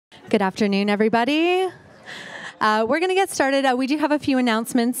Good afternoon, everybody. We're going to get started. We do have a few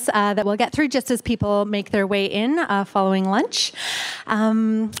announcements that we'll get through just as people make their way in following lunch.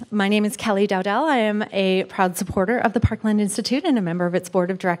 My name is Kelly Dowdell. I am a proud supporter of the Parkland Institute and a member of its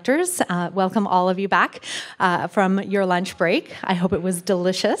board of directors. Welcome all of you back from your lunch break. I hope it was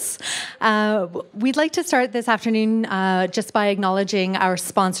delicious. We'd like to start this afternoon just by acknowledging our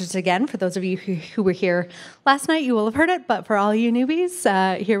sponsors again. For those of you who were here last night, you will have heard it, but for all you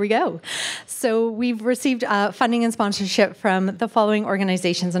newbies, here we go. So we've received funding and sponsorship from the following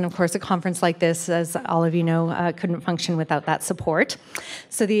organizations, and of course a conference like this, as all of you know, couldn't function without that support.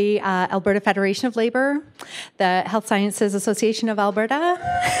 So the Alberta Federation of Labour, the Health Sciences Association of Alberta,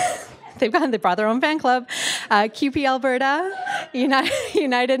 they brought their own fan club, QP Alberta,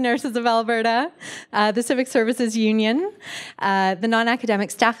 United Nurses of Alberta, the Civic Services Union, the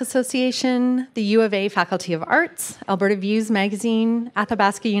Non-Academic Staff Association, the U of A Faculty of Arts, Alberta Views Magazine,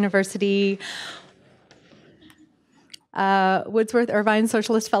 Athabasca University, Wordsworth Irvine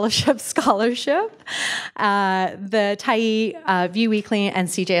Socialist Fellowship Scholarship, the Tyee View Weekly, and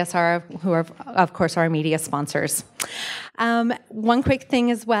CJSR, who are, of course, our media sponsors. One quick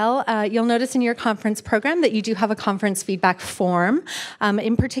thing as well, you'll notice in your conference program that you do have a conference feedback form.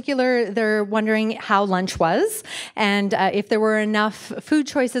 In particular, they're wondering how lunch was and if there were enough food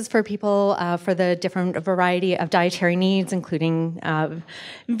choices for people for the different variety of dietary needs, including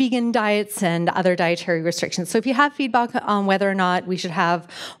vegan diets and other dietary restrictions. So if you have feedback on whether or not we should have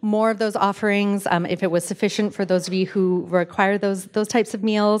more of those offerings, if it was sufficient for those of you who require those types of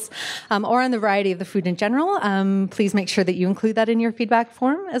meals, or on the variety of the food in general, please make sure that you include that in your feedback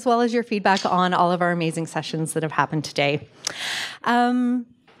form, as well as your feedback on all of our amazing sessions that have happened today.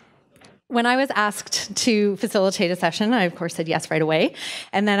 When I was asked to facilitate a session, I of course said yes right away.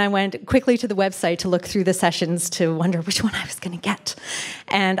 And then I went quickly to the website to look through the sessions to wonder which one I was going to get.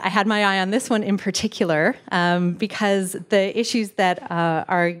 And I had my eye on this one in particular because the issues that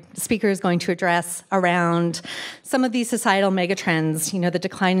our speaker is going to address around some of these societal megatrends, the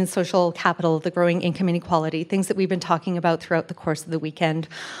decline in social capital, the growing income inequality, things that we've been talking about throughout the course of the weekend,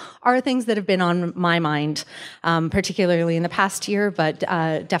 are things that have been on my mind, particularly in the past year, but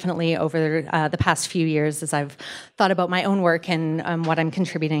definitely over the past few years as I've thought about my own work and what I'm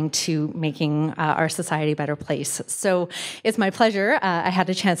contributing to making our society a better place. So it's my pleasure. I had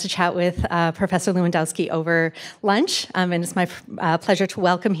a chance to chat with Professor Lewandowsky over lunch, and it's my pleasure to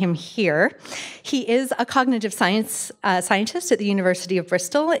welcome him here. He is a cognitive science scientist at the University of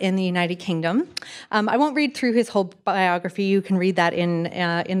Bristol in the United Kingdom. I won't read through his whole biography. You can read that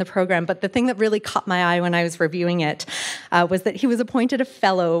in the program, but the thing that really caught my eye when I was reviewing it was that he was appointed a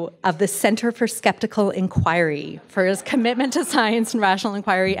fellow of the Center for Skeptical Inquiry for his commitment to science and rational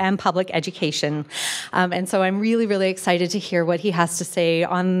inquiry and public education. And so I'm really, really excited to hear what he has to say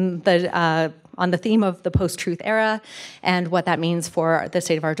on the theme of the post-truth era and what that means for the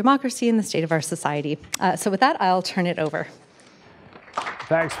state of our democracy and the state of our society. So with that, I'll turn it over.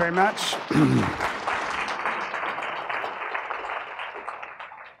 Thanks very much.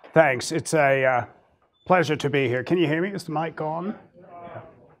 Thanks. It's a pleasure to be here. Can you hear me? Is the mic on? Yeah.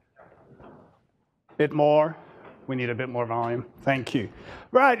 Bit more? We need a bit more volume. Thank you.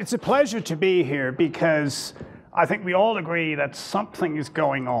 Right. It's a pleasure to be here because I think we all agree that something is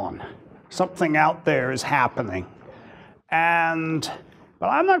going on. Something out there is happening. But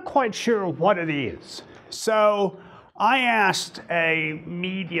I'm not quite sure what it is. So I asked a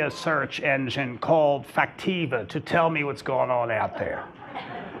media search engine called Factiva to tell me what's going on out there.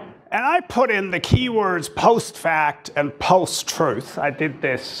 And I put in the keywords post-fact and post-truth. I did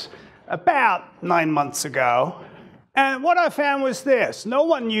this about 9 months ago. And what I found was this. No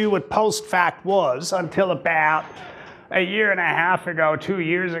one knew what post-fact was until about a year and a half ago, 2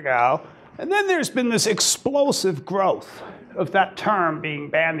 years ago. And then there's been this explosive growth of that term being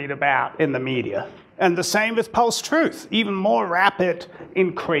bandied about in the media. And the same with post-truth, even more rapid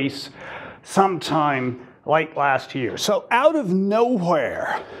increase sometime late last year. So out of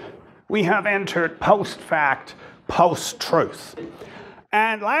nowhere, we have entered post-fact, post-truth.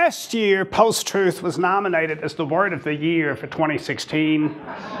 And last year, post-truth was nominated as the word of the year for 2016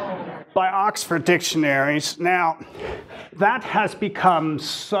 by Oxford Dictionaries. Now, that has become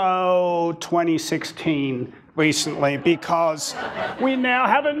so 2016 recently because we now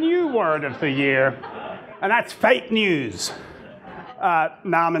have a new word of the year, and that's fake news,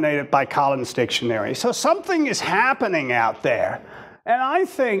 nominated by Collins Dictionary. So something is happening out there. And I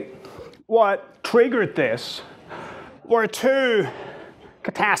think what triggered this were two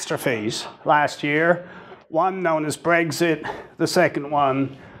catastrophes last year, one known as Brexit, the second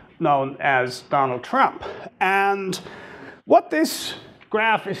one known as Donald Trump. And what this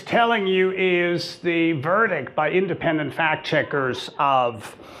graph is telling you is the verdict by independent fact checkers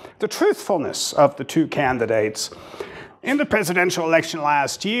of the truthfulness of the two candidates in the presidential election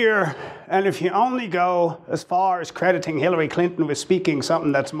last year. And if you only go as far as crediting Hillary Clinton with speaking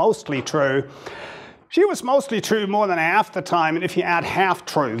something that's mostly true, she was mostly true more than half the time. And if you add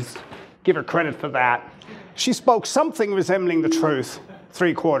half-truths, give her credit for that, she spoke something resembling the truth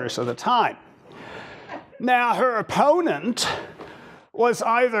 3/4 of the time. Now, her opponent was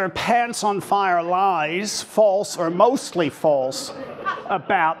either pants-on-fire lies, false or mostly false,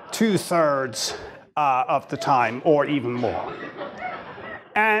 about 2/3 of the time, or even more.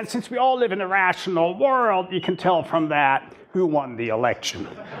 And since we all live in a rational world, you can tell from that who won the election.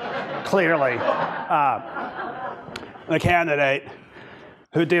 Clearly, the candidate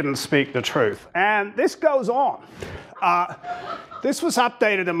who didn't speak the truth. And this goes on. This was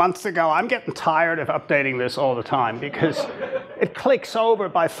updated a month ago. I'm getting tired of updating this all the time because it clicks over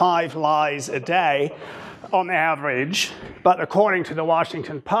by 5 lies a day on average. But according to the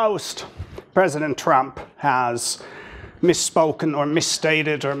Washington Post, President Trump has misspoken or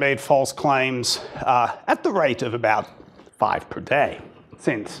misstated or made false claims at the rate of about 5 per day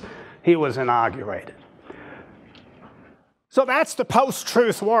since he was inaugurated. So that's the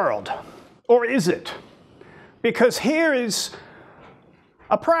post-truth world. Or is it? Because here is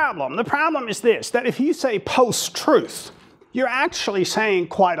a problem. The problem is this, that if you say post-truth, you're actually saying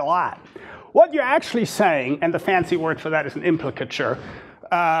quite a lot. What you're actually saying, and the fancy word for that is an implicature,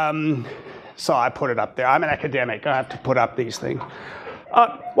 so I put it up there. I'm an academic. I have to put up these things.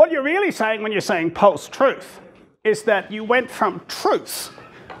 What you're really saying when you're saying post-truth is that you went from truth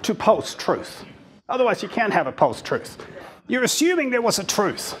to post-truth. Otherwise, you can't have a post-truth. You're assuming there was a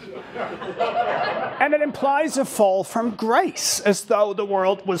truth. And it implies a fall from grace, as though the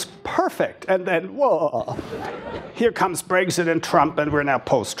world was perfect. And then, whoa, here comes Brexit and Trump, and we're now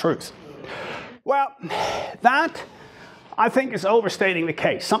post-truth. Well, that, I think, is overstating the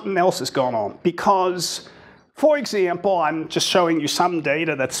case. Something else is going on. Because, for example, I'm just showing you some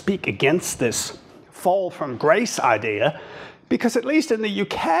data that speak against this fall from grace idea, because at least in the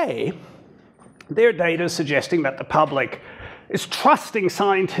UK, their data is suggesting that the public is trusting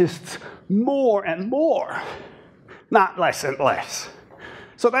scientists more and more, not less and less.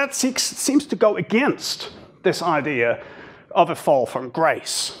 So that seems to go against this idea of a fall from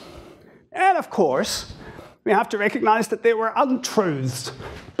grace. And of course, we have to recognize that there were untruths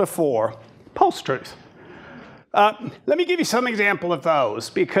before post-truth. Let me give you some example of those,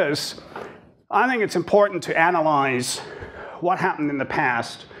 because I think it's important to analyze what happened in the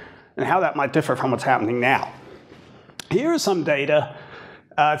past and how that might differ from what's happening now. Here is some data.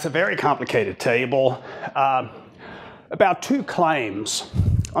 It's a very complicated table about 2 claims.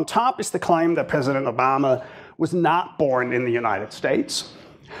 On top is the claim that President Obama was not born in the United States.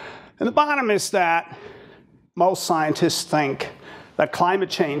 And the bottom is that most scientists think that climate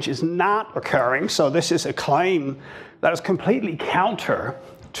change is not occurring. So this is a claim that is completely counter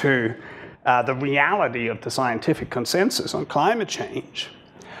to the reality of the scientific consensus on climate change.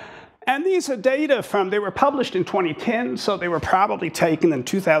 And these are data they were published in 2010, so they were probably taken in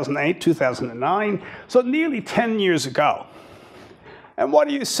 2008, 2009, so nearly 10 years ago. And what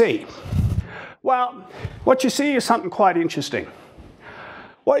do you see? Well, what you see is something quite interesting.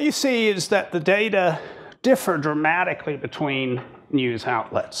 What you see is that the data differ dramatically between news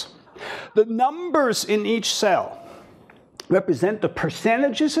outlets. The numbers in each cell represent the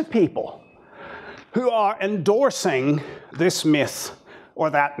percentages of people who are endorsing this myth or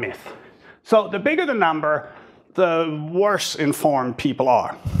that myth. So the bigger the number, the worse informed people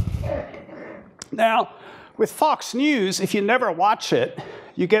are. Now, with Fox News, if you never watch it,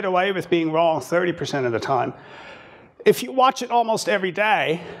 you get away with being wrong 30% of the time. If you watch it almost every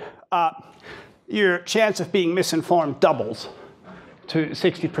day, your chance of being misinformed doubles to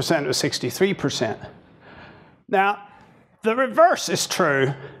 60% or 63%. Now, the reverse is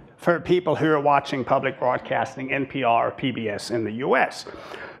true for people who are watching public broadcasting, NPR or PBS in the US.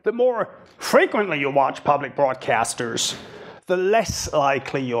 The more frequently you watch public broadcasters, the less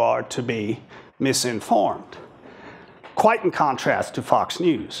likely you are to be misinformed. Quite in contrast to Fox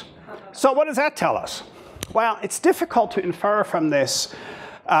News. So what does that tell us? Well, it's difficult to infer from this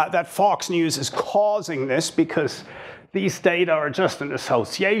that Fox News is causing this, because these data are just an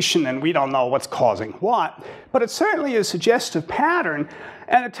association and we don't know what's causing what. But it's certainly a suggestive pattern,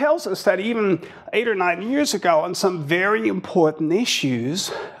 and it tells us that even 8 or 9 years ago on some very important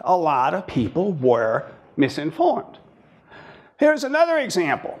issues, a lot of people were misinformed. Here's another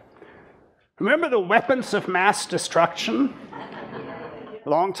example. Remember the weapons of mass destruction a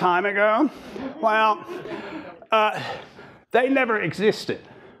long time ago? Well, They never existed,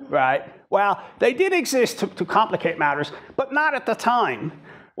 right? Well, they did exist to complicate matters, but not at the time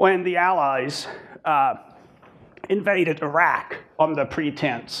when the Allies invaded Iraq on the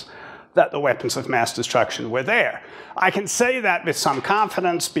pretense that the weapons of mass destruction were there. I can say that with some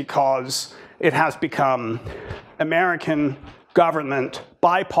confidence because it has become American government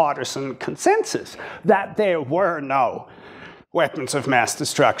bipartisan consensus that there were no weapons of mass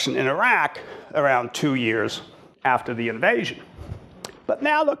destruction in Iraq around 2 years after the invasion. But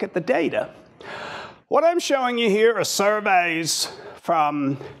now look at the data. What I'm showing you here are surveys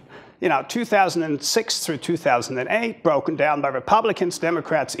from 2006 through 2008, broken down by Republicans,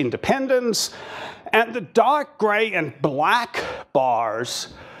 Democrats, Independents. And the dark gray and black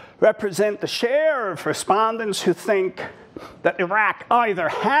bars represent the share of respondents who think that Iraq either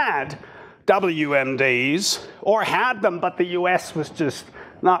had WMDs or had them, but the US was just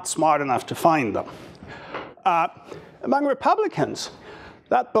not smart enough to find them. Among Republicans,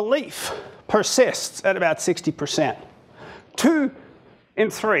 that belief persists at about 60%. 2 in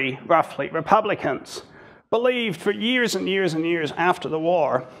 3, roughly, Republicans believed for years and years and years after the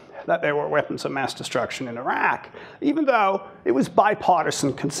war that there were weapons of mass destruction in Iraq, even though it was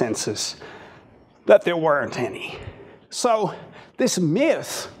bipartisan consensus that there weren't any. So this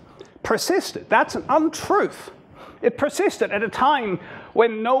myth persisted. That's an untruth. It persisted at a time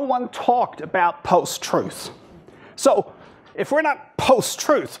when no one talked about post-truth. So if we're not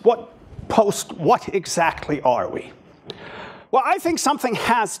post-truth, what exactly are we? Well, I think something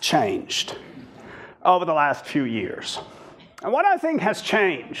has changed over the last few years. And what I think has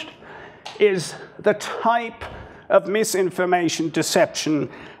changed is the type of misinformation, deception,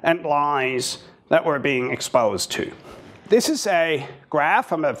 and lies that we're being exposed to. This is a graph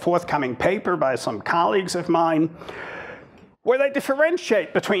from a forthcoming paper by some colleagues of mine where they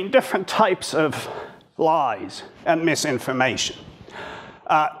differentiate between different types of lies and misinformation.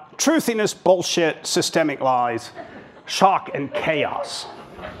 Truthiness, bullshit, systemic lies, shock and chaos.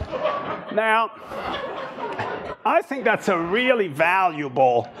 Now, I think that's a really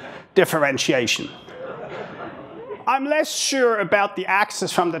valuable differentiation. I'm less sure about the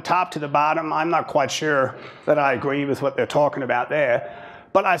axis from the top to the bottom. I'm not quite sure that I agree with what they're talking about there.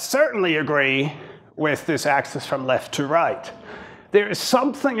 But I certainly agree with this axis from left to right. There is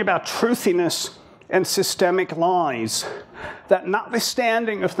something about truthiness and systemic lies that,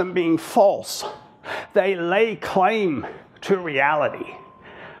 notwithstanding of them being false, they lay claim to reality.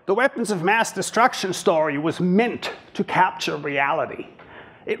 The weapons of mass destruction story was meant to capture reality.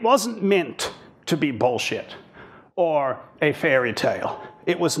 It wasn't meant to be bullshit or a fairy tale.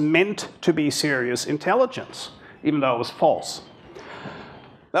 It was meant to be serious intelligence, even though it was false.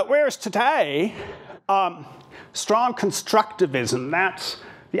 Now, whereas today, strong constructivism, that's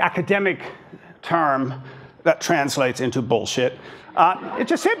the academic term that translates into bullshit, it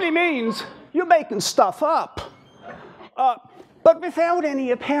just simply means you're making stuff up, but without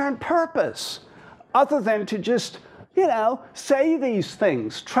any apparent purpose, other than to just, say these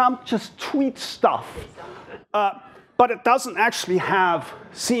things. Trump just tweets stuff, but it doesn't actually have,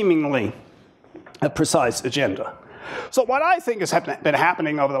 seemingly, a precise agenda. So what I think has been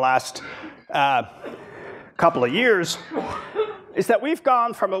happening over the last couple of years is that we've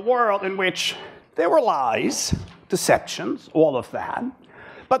gone from a world in which there were lies, deceptions, all of that,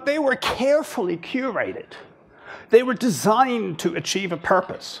 but they were carefully curated. They were designed to achieve a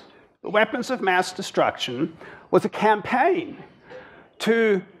purpose. The weapons of mass destruction was a campaign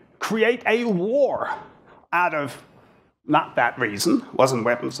to create a war out of, not that reason, wasn't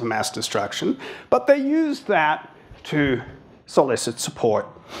weapons of mass destruction, but they used that to solicit support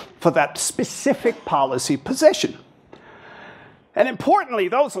for that specific policy position. And importantly,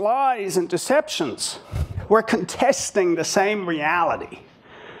 those lies and deceptions were contesting the same reality.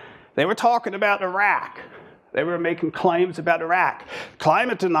 They were talking about Iraq. They were making claims about Iraq.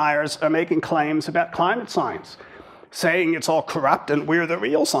 Climate deniers are making claims about climate science, saying it's all corrupt and we're the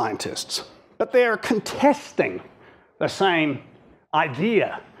real scientists. But they are contesting the same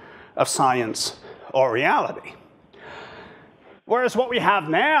idea of science or reality. Whereas what we have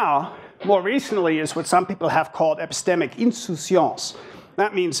now, more recently, is what some people have called epistemic insouciance.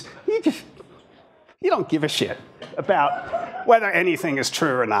 That means you don't give a shit about whether anything is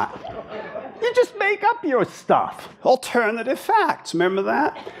true or not. You just make up your stuff. Alternative facts, remember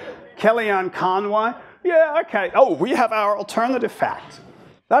that? Kellyanne Conway, yeah, okay. Oh, we have our alternative facts.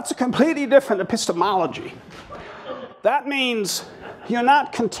 That's a completely different epistemology. That means you're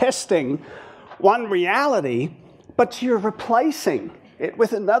not contesting one reality, but you're replacing it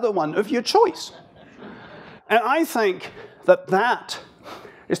with another one of your choice. And I think that that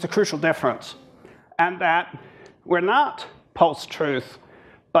is the crucial difference, and that we're not post-truth,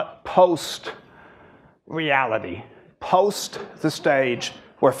 but post-reality, post the stage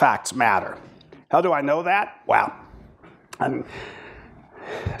where facts matter. How do I know that? Well, I'm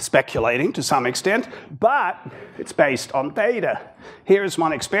speculating to some extent, but it's based on data. Here's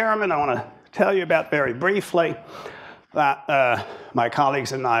one experiment I want to tell you about very briefly that my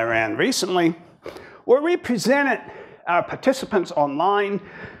colleagues and I ran recently, where we presented our participants online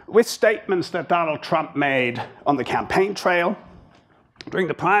with statements that Donald Trump made on the campaign trail during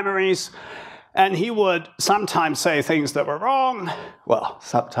the primaries. And he would sometimes say things that were wrong. Well,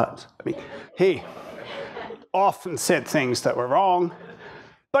 sometimes. I mean, he often said things that were wrong,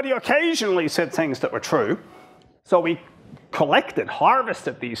 but he occasionally said things that were true. So we collected,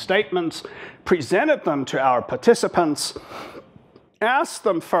 harvested these statements, presented them to our participants, asked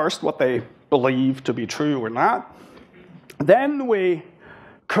them first what they believed to be true or not. Then we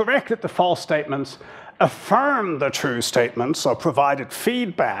corrected the false statements, affirmed the true statements, so provided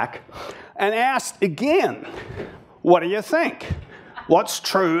feedback, and asked again, what do you think? What's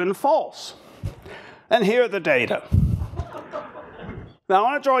true and false? And here are the data. Now, I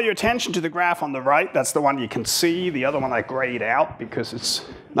want to draw your attention to the graph on the right. That's the one you can see. The other one I grayed out because it's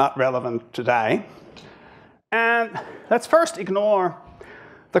not relevant today. And let's first ignore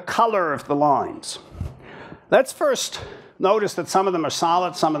the color of the lines. Let's first notice that some of them are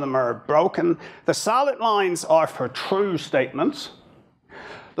solid, some of them are broken. The solid lines are for true statements.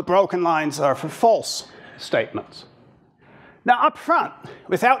 The broken lines are for false statements. Now, up front,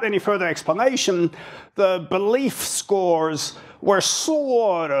 without any further explanation, the belief scores were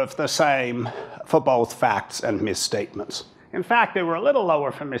sort of the same for both facts and misstatements. In fact, they were a little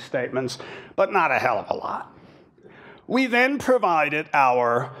lower for misstatements, but not a hell of a lot. We then provided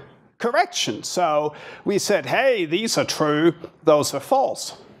our corrections. So we said, hey, these are true, those are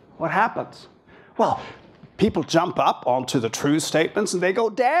false. What happens? Well, people jump up onto the true statements and they go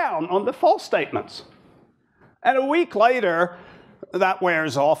down on the false statements. And a week later, that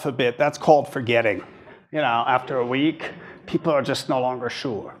wears off a bit. That's called forgetting. You know, after a week, people are just no longer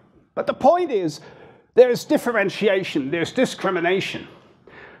sure. But the point is, there's differentiation, there's discrimination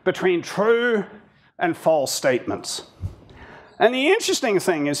between true and false statements. And the interesting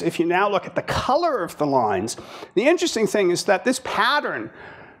thing is, if you now look at the color of the lines, the interesting thing is that this pattern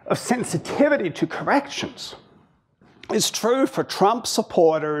of sensitivity to corrections is true for Trump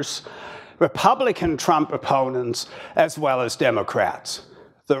supporters, Republican Trump opponents, as well as Democrats.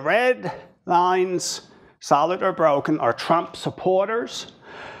 The red lines, solid or broken, are Trump supporters.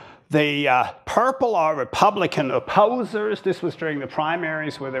 The purple are Republican opposers. This was during the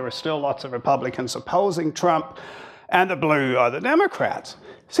primaries where there were still lots of Republicans opposing Trump. And the blue are the Democrats.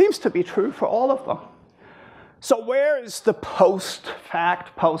 Seems to be true for all of them. So where is the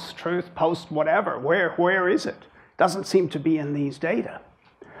post-fact, post-truth, post-whatever? Where is it? Doesn't seem to be in these data.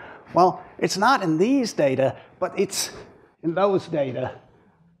 Well, it's not in these data, but it's in those data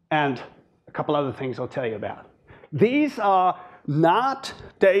and a couple other things I'll tell you about. These are not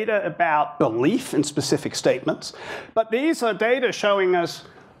data about belief in specific statements, but these are data showing us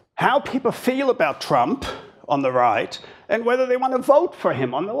how people feel about Trump on the right and whether they want to vote for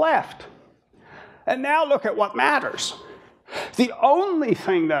him on the left. And now look at what matters. The only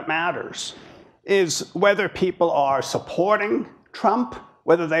thing that matters is whether people are supporting Trump,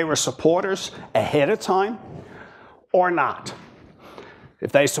 whether they were supporters ahead of time or not.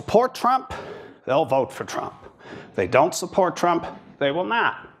 If they support Trump, they'll vote for Trump. If they don't support Trump, they will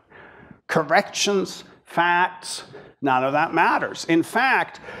not. Corrections, facts, none of that matters. In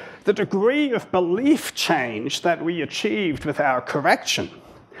fact, the degree of belief change that we achieved with our correction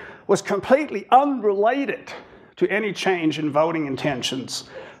was completely unrelated to any change in voting intentions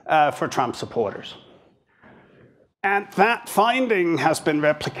for Trump supporters. And that finding has been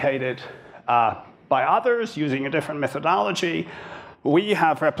replicated by others using a different methodology. We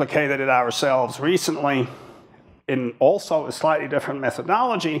have replicated it ourselves recently in also a slightly different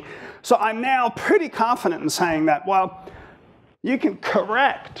methodology. So I'm now pretty confident in saying that, well, you can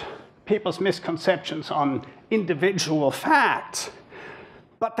correct people's misconceptions on individual facts,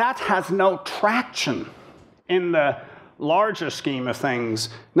 but that has no traction in the larger scheme of things,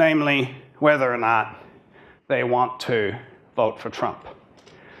 namely whether or not they want to vote for Trump.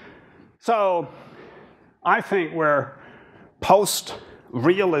 So I think we're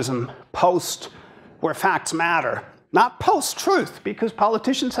post-realism, post where facts matter, not post-truth, because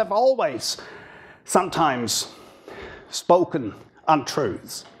politicians have always sometimes spoken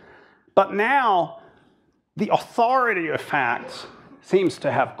untruths. But now the authority of facts seems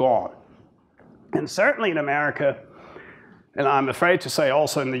to have gone. And certainly in America, and I'm afraid to say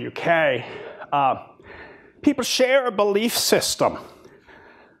also in the UK, people share a belief system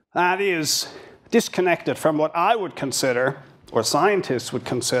that is disconnected from what I would consider, or scientists would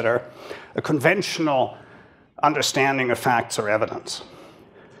consider, a conventional understanding of facts or evidence.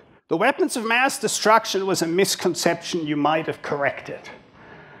 The weapons of mass destruction was a misconception you might have corrected.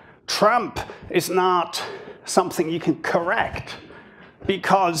 Trump is not something you can correct,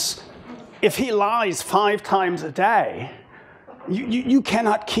 because if he lies 5 times a day, you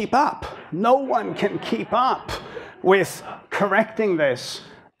cannot keep up. No one can keep up with correcting this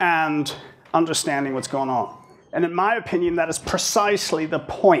and understanding what's going on. And in my opinion, that is precisely the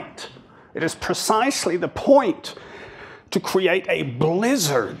point. It is precisely the point to create a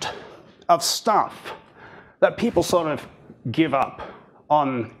blizzard of stuff that people sort of give up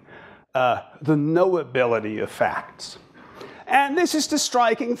on the knowability of facts. And this is the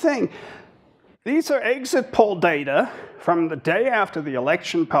striking thing. These are exit poll data from the day after the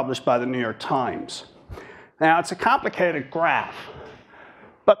election published by the New York Times. Now, it's a complicated graph,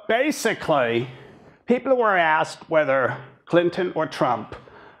 but basically, people were asked whether Clinton or Trump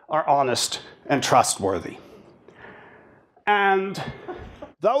are honest and trustworthy. And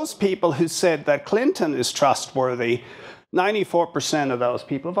those people who said that Clinton is trustworthy, 94% of those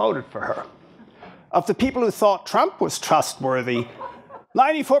people voted for her. Of the people who thought Trump was trustworthy,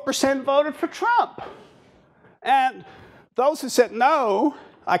 94% voted for Trump. And those who said no,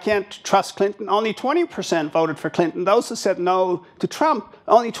 I can't trust Clinton, only 20% voted for Clinton. Those who said no to Trump,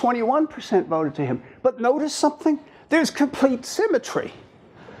 only 21% voted to him. But notice something? There's complete symmetry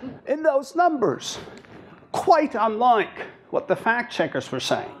in those numbers, quite unlike what the fact checkers were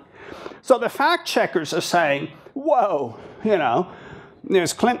saying. So the fact checkers are saying, whoa, you know,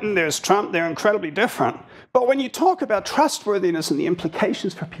 there's Clinton, there's Trump, they're incredibly different. But when you talk about trustworthiness and the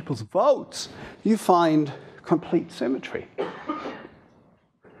implications for people's votes, you find complete symmetry.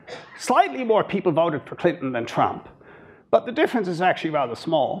 Slightly more people voted for Clinton than Trump, but the difference is actually rather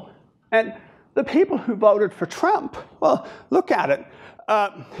small. And the people who voted for Trump, well, look at it.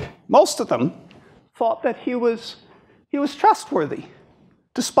 Most of them thought that he was trustworthy,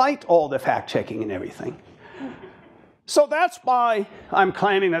 despite all the fact-checking and everything. So that's why I'm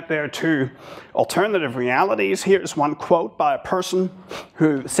claiming that there are 2 alternative realities. Here's one quote by a person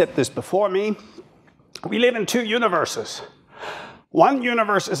who said this before me. We live in 2 universes. One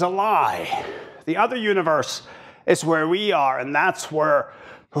universe is a lie. The other universe is where we are, and that's where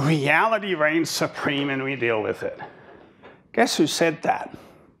reality reigns supreme and we deal with it. Guess who said that?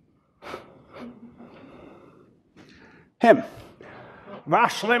 Him.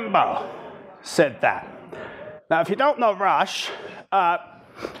 Rush Limbaugh said that. Now, if you don't know Rush,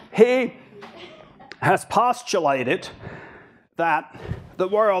 he has postulated that the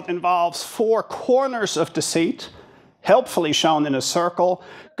world involves 4 corners of deceit, helpfully shown in a circle: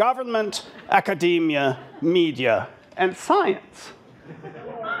 government, academia, media, and science.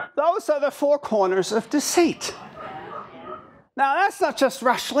 Those are the 4 corners of deceit. Now, that's not just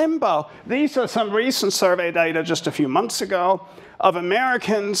Rush Limbaugh. These are some recent survey data just a few months ago of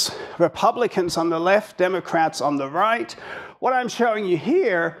Americans, Republicans on the left, Democrats on the right. What I'm showing you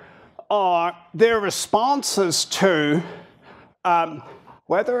here are their responses to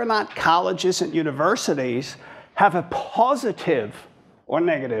whether or not colleges and universities have a positive or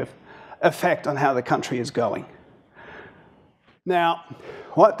negative effect on how the country is going. Now,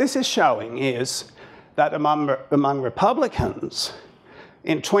 what this is showing is that among Republicans,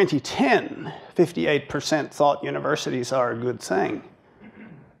 in 2010, 58% thought universities are a good thing.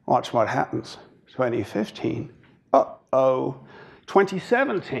 Watch what happens. 2015, uh-oh.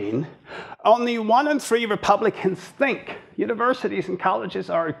 2017, only 1 in 3 Republicans think universities and colleges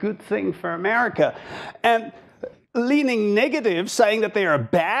are a good thing for America. And leaning negative, saying that they are a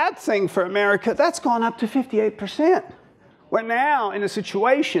bad thing for America, that's gone up to 58%. We're now in a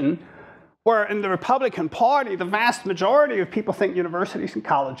situation where in the Republican Party, the vast majority of people think universities and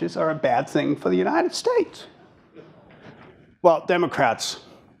colleges are a bad thing for the United States. Well, Democrats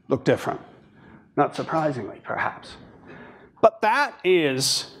look different, not surprisingly, perhaps. But that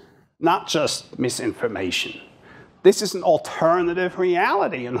is not just misinformation. This is an alternative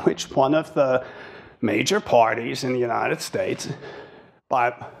reality in which one of the major parties in the United States, by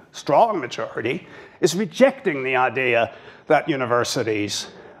a strong majority, is rejecting the idea that universities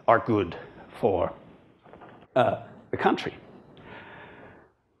are good for the country.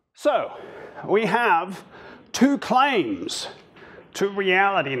 So we have 2 claims to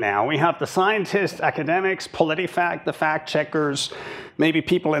reality now. We have the scientists, academics, PolitiFact, the fact checkers, maybe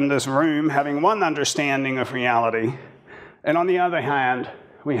people in this room having one understanding of reality. And on the other hand,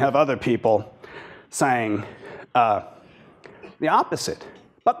 we have other people saying the opposite.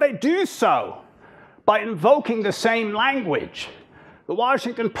 But they do so by invoking the same language. The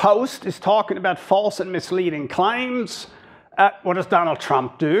Washington Post is talking about false and misleading claims. What does Donald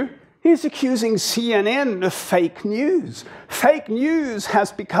Trump do? He's accusing CNN of fake news. Fake news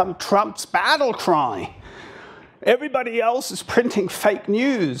has become Trump's battle cry. Everybody else is printing fake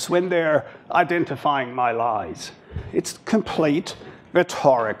news when they're identifying my lies. It's complete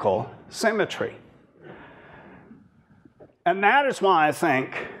rhetorical symmetry. And that is why I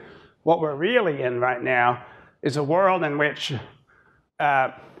think what we're really in right now is a world in which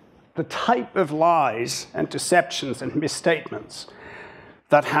the type of lies and deceptions and misstatements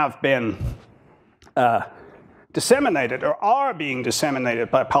that have been disseminated or are being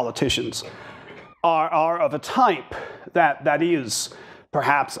disseminated by politicians are of a type that is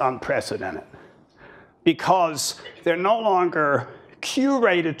perhaps unprecedented, because they're no longer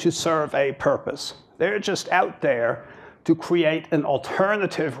curated to serve a purpose. They're just out there to create an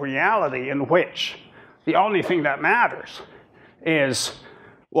alternative reality in which the only thing that matters is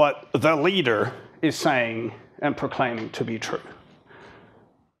what the leader is saying and proclaiming to be true.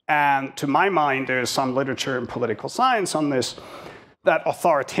 And to my mind, there's some literature in political science on this, that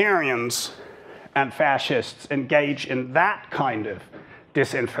authoritarians and fascists engage in that kind of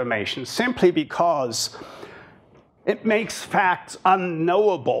disinformation simply because it makes facts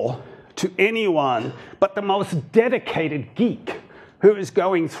unknowable to anyone but the most dedicated geek who is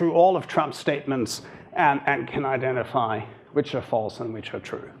going through all of Trump's statements and can identify which are false and which are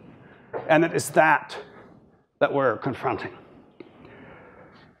true. And it is that we're confronting.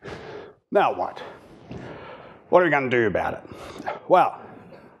 Now what? What are we going to do about it? Well,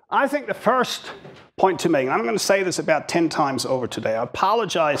 I think the first point to make, and I'm going to say this about 10 times over today, I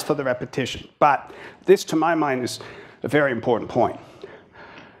apologize for the repetition, but this, to my mind, is a very important point.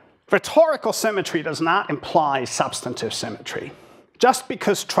 Rhetorical symmetry does not imply substantive symmetry. Just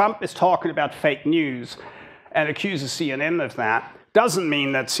because Trump is talking about fake news and accuses CNN of that doesn't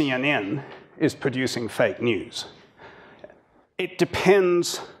mean that CNN is producing fake news. It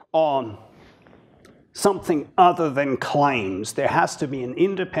depends on something other than claims. There has to be an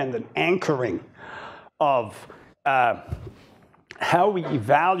independent anchoring of how we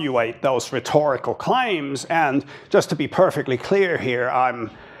evaluate those rhetorical claims. And just to be perfectly clear here,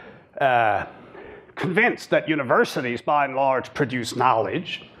 I'm convinced that universities, by and large, produce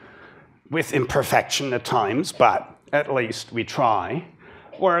knowledge, with imperfection at times, but at least we try.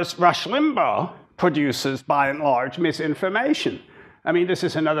 Whereas Rush Limbaugh produces, by and large, misinformation. I mean, this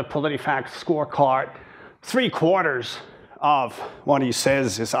is another PolitiFact scorecard. 3/4 of what he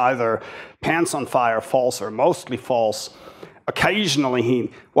says is either pants on fire, false, or mostly false.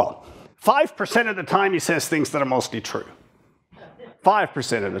 Occasionally 5% of the time he says things that are mostly true.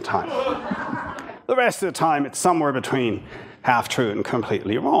 5% of the time. The rest of the time, it's somewhere between half true and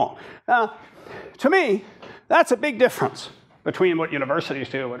completely wrong. To me, that's a big difference between what universities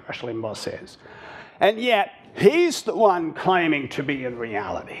do and what Rush Limbaugh says. And yet, he's the one claiming to be in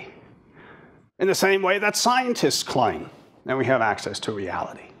reality, in the same way that scientists claim that we have access to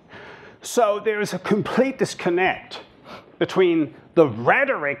reality. So there is a complete disconnect between the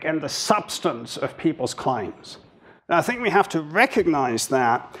rhetoric and the substance of people's claims. And I think we have to recognize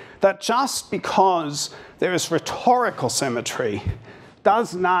that just because there is rhetorical symmetry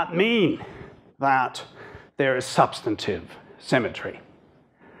does not mean that there is substantive symmetry.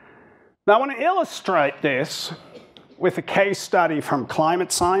 Now, I want to illustrate this with a case study from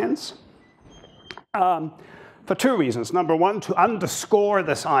climate science for two reasons. Number one, to underscore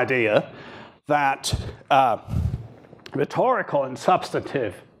this idea that rhetorical and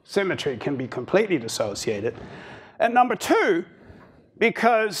substantive symmetry can be completely dissociated. And number two,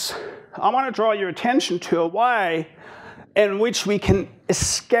 because I want to draw your attention to a way in which we can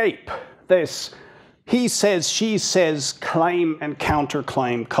escape this he says, she says, claim and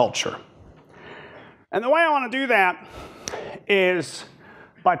counterclaim culture. And the way I want to do that is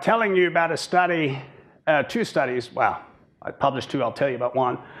by telling you about a study, two studies, well, I published two, I'll tell you about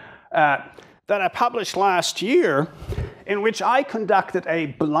one, that I published last year, in which I conducted a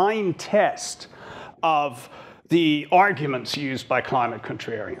blind test of the arguments used by climate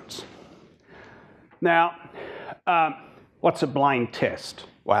contrarians. Now, what's a blind test?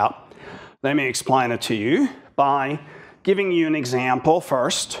 Well, let me explain it to you by giving you an example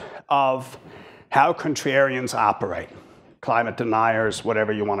first of how contrarians operate, climate deniers,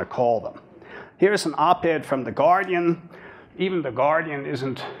 whatever you want to call them. Here's an op-ed from The Guardian. Even The Guardian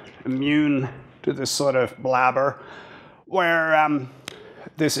isn't immune to this sort of blabber, where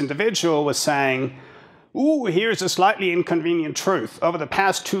this individual was saying, ooh, here's a slightly inconvenient truth. Over the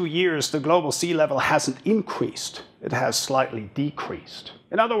past 2 years, the global sea level hasn't increased. It has slightly decreased.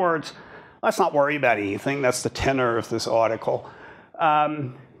 In other words, let's not worry about anything. That's the tenor of this article.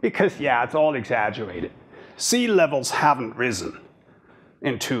 Because, yeah, it's all exaggerated. Sea levels haven't risen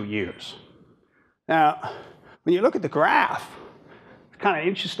in 2 years. Now, when you look at the graph, it's kind of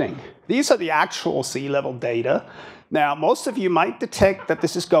interesting. These are the actual sea level data. Now, most of you might detect that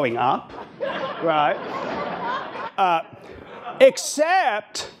this is going up, right?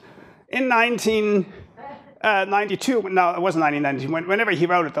 Except in 1992, no, it wasn't 1992, whenever he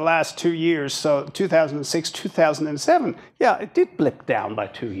wrote it, the last 2 years, so 2006, 2007, yeah, it did blip down by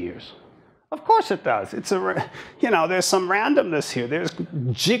 2 years. Of course it does. It's a, you know, there's some randomness here. There's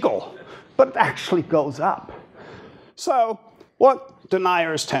jiggle, but it actually goes up. So what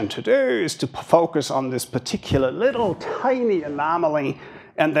deniers tend to do is to focus on this particular little tiny anomaly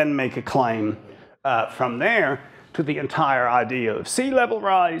and then make a claim from there to the entire idea of sea level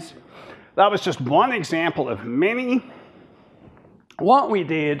rise. That was just one example of many. What we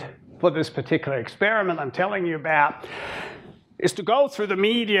did for this particular experiment I'm telling you about is to go through the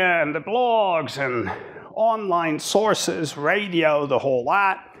media and the blogs and online sources, radio, the whole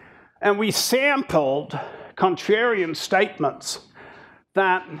lot, and we sampled contrarian statements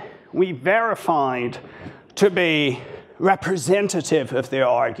that we verified to be representative of their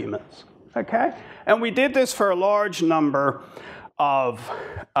arguments, okay? And we did this for a large number of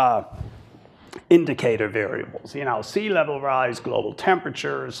indicator variables, you know, sea level rise, global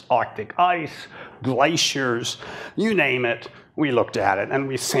temperatures, Arctic ice, glaciers, you name it, we looked at it and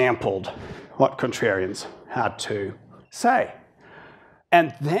we sampled what contrarians had to say.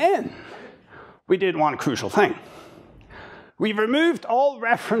 And then we did one crucial thing. We removed all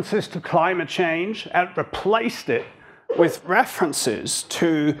references to climate change and replaced it with references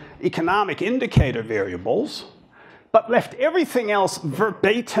to economic indicator variables, but left everything else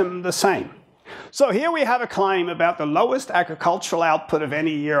verbatim the same. So here we have a claim about the lowest agricultural output of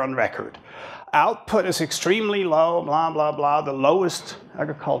any year on record. Output is extremely low, blah, blah, blah, the lowest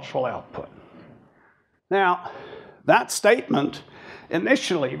agricultural output. Now, that statement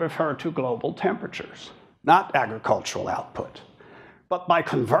initially referred to global temperatures, not agricultural output. But by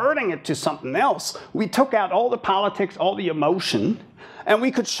converting it to something else, we took out all the politics, all the emotion, and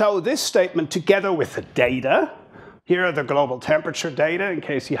we could show this statement together with the data. Here are the global temperature data, in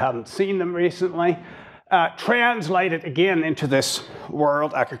case you haven't seen them recently. Translated again into this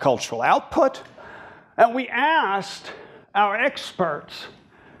world agricultural output. And we asked our experts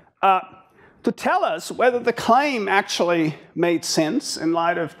to tell us whether the claim actually made sense in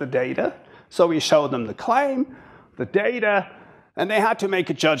light of the data. So we showed them the claim, the data, and they had to make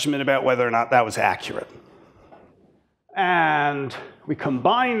a judgment about whether or not that was accurate. And we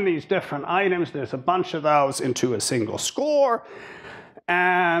combine these different items, there's a bunch of those, into a single score,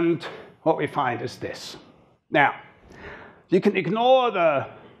 and what we find is this. Now, you can ignore the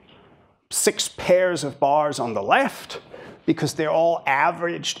 6 pairs of bars on the left, because they're all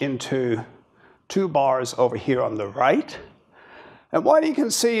averaged into 2 bars over here on the right. And what you can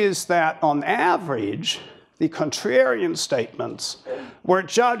see is that, on average, the contrarian statements were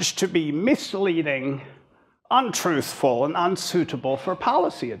judged to be misleading, untruthful, and unsuitable for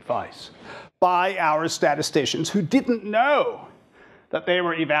policy advice by our statisticians who didn't know that they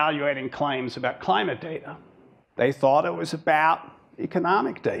were evaluating claims about climate data. They thought it was about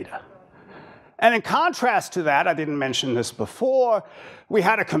economic data. And in contrast to that, I didn't mention this before, we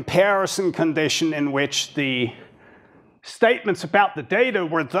had a comparison condition in which the statements about the data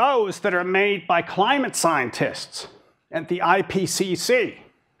were those that are made by climate scientists and the IPCC.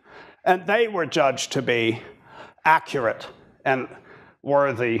 And they were judged to be accurate and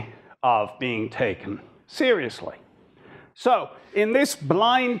worthy of being taken seriously. So in this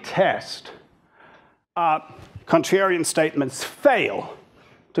blind test, contrarian statements fail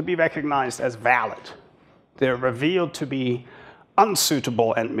to be recognized as valid. They're revealed to be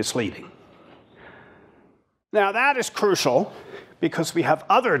unsuitable and misleading. Now that is crucial because we have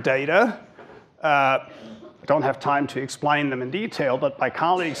other data. I don't have time to explain them in detail, but by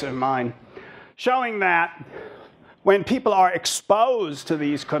colleagues of mine, showing that when people are exposed to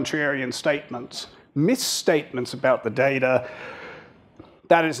these contrarian statements, misstatements about the data,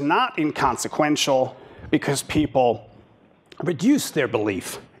 that is not inconsequential because people reduce their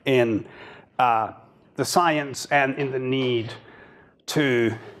belief in the science and in the need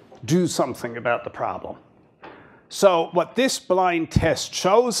to do something about the problem. So what this blind test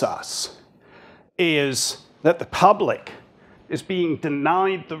shows us is that the public is being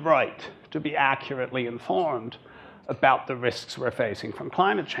denied the right to be accurately informed about the risks we're facing from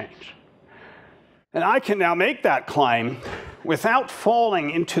climate change. And I can now make that claim without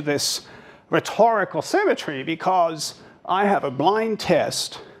falling into this rhetorical symmetry because I have a blind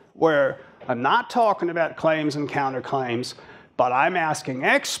test where I'm not talking about claims and counterclaims, but I'm asking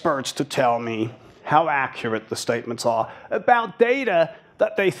experts to tell me how accurate the statements are about data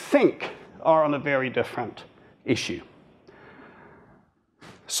that they think are on a very different issue.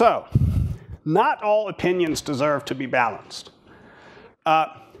 So, not all opinions deserve to be balanced.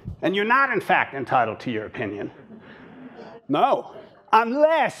 And you're not, in fact, entitled to your opinion. No,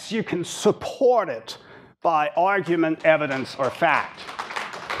 unless you can support it by argument, evidence, or fact.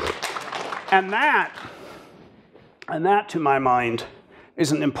 And that, to my mind,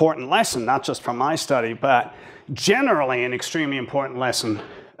 is an important lesson, not just from my study, but generally an extremely important lesson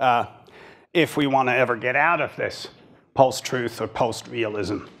if we want to ever get out of this post-truth or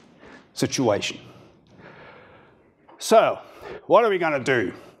post-realism situation. So, what are we going to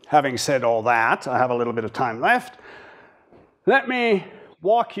do? Having said all that, I have a little bit of time left. Let me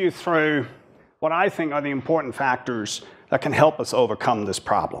walk you through what I think are the important factors that can help us overcome this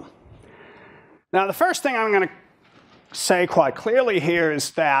problem. Now, the first thing I'm going to say quite clearly here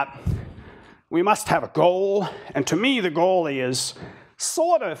is that we must have a goal, and to me the goal is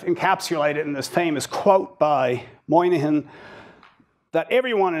sort of encapsulated in this famous quote by Moynihan that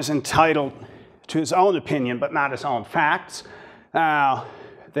everyone is entitled to his own opinion but not his own facts. Now,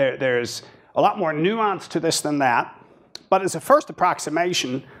 there's a lot more nuance to this than that, but as a first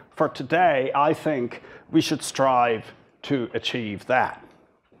approximation for today, I think we should strive to achieve that.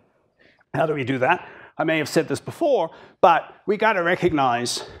 How do we do that? I may have said this before, but we got to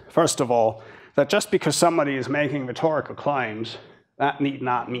recognize, first of all, that just because somebody is making rhetorical claims, that need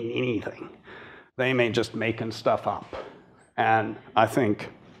not mean anything. They may just making stuff up. And I think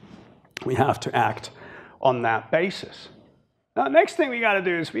we have to act on that basis. Now, the next thing we got to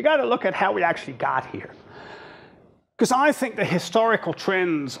do is we got to look at how we actually got here. Because I think the historical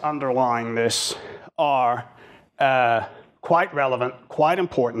trends underlying this are quite relevant, quite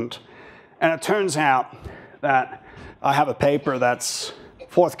important. And it turns out that I have a paper that's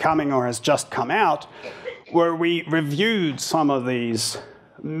forthcoming or has just come out where we reviewed some of these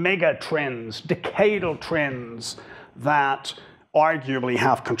mega trends, decadal trends that arguably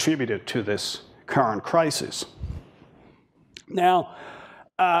have contributed to this current crisis. Now,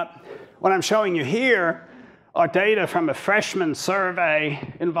 what I'm showing you here are data from a freshman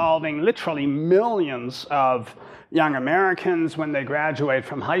survey involving literally millions of young Americans when they graduate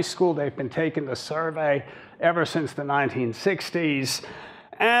from high school. They've been taking the survey ever since the 1960s.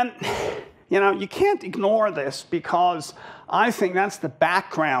 And, you know, you can't ignore this because I think that's the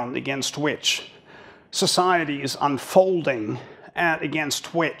background against which society is unfolding and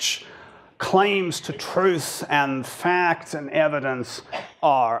against which claims to truth and facts and evidence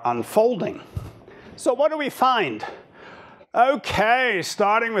are unfolding. So what do we find? Okay,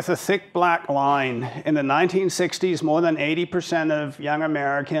 starting with a thick black line. In the 1960s, more than 80% of young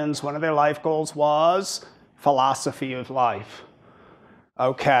Americans, one of their life goals was philosophy of life.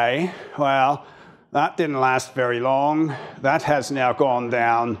 Okay, well, that didn't last very long. That has now gone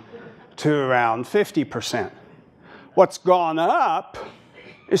down to around 50%. What's gone up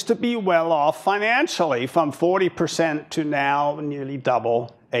is to be well off financially, from 40% to now nearly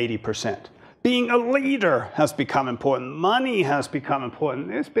double, 80%. Being a leader has become important. Money has become important.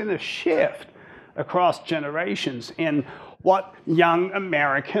 There's been a shift across generations in what young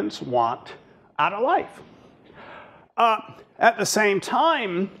Americans want out of life. At the same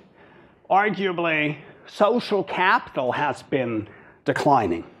time, arguably, social capital has been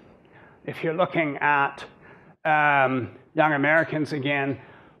declining. If you're looking at young Americans again,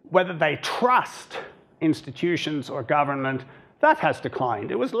 whether they trust institutions or government, that has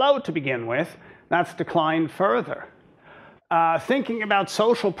declined. It was low to begin with. That's declined further. Thinking about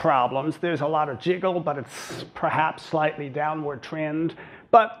social problems, there's a lot of jiggle, but it's perhaps slightly downward trend.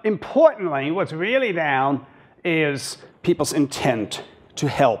 But importantly, what's really down is people's intent to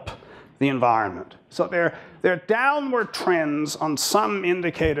help the environment. So there are downward trends on some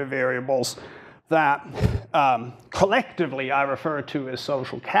indicator variables that collectively I refer to as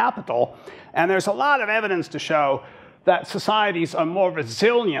social capital. And there's a lot of evidence to show that societies are more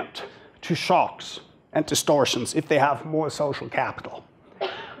resilient to shocks and distortions if they have more social capital.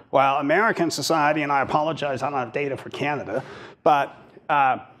 Well, American society, and I apologize, I don't have data for Canada, but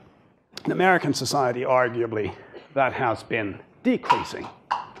in American society, arguably, that has been decreasing.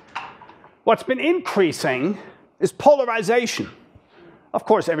 What's been increasing is polarization. Of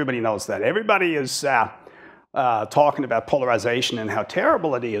course, everybody knows that. Everybody is talking about polarization and how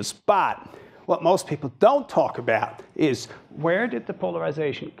terrible it is, but what most people don't talk about is where did the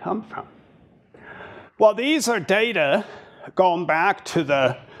polarization come from? Well, these are data going back to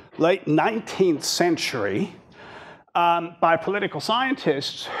the late 19th century by political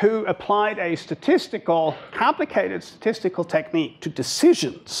scientists who applied a complicated statistical technique to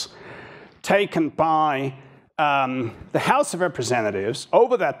decisions taken by the House of Representatives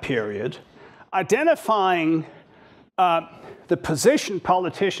over that period, identifying the position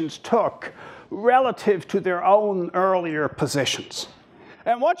politicians took relative to their own earlier positions.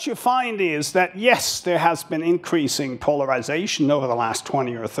 And what you find is that, yes, there has been increasing polarization over the last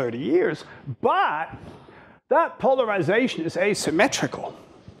 20 or 30 years, but that polarization is asymmetrical.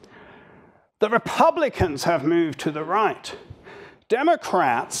 The Republicans have moved to the right.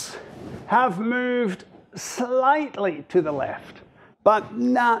 Democrats have moved slightly to the left, but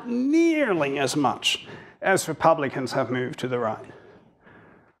not nearly as much as Republicans have moved to the right.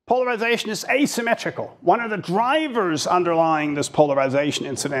 Polarization is asymmetrical. One of the drivers underlying this polarization,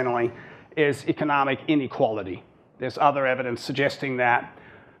 incidentally, is economic inequality. There's other evidence suggesting that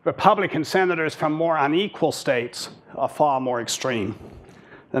Republican senators from more unequal states are far more extreme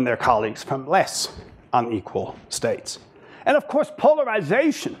than their colleagues from less unequal states. And of course,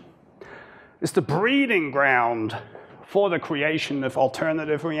 polarization is the breeding ground for the creation of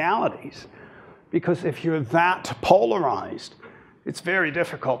alternative realities. Because if you're that polarized, it's very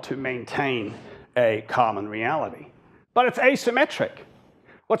difficult to maintain a common reality. But it's asymmetric.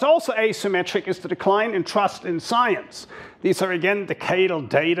 What's also asymmetric is the decline in trust in science. These are, again, decadal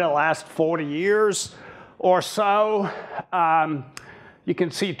data, last 40 years or so. You can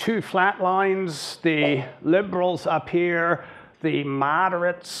see two flat lines, the liberals up here, the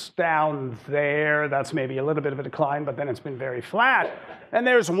moderates down there. That's maybe a little bit of a decline, but then it's been very flat. And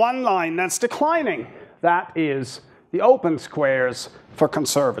there's one line that's declining. That is the open squares for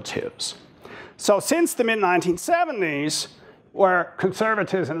conservatives. So since the mid-1970s, where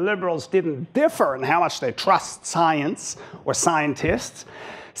conservatives and liberals didn't differ in how much they trust science or scientists,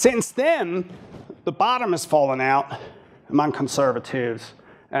 since then, the bottom has fallen out among conservatives,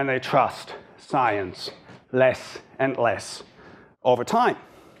 and they trust science less and less over time.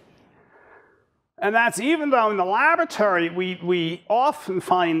 And that's even though in the laboratory, we often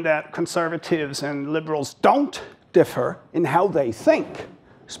find that conservatives and liberals don't differ in how they think,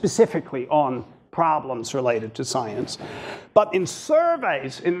 specifically on problems related to science. But in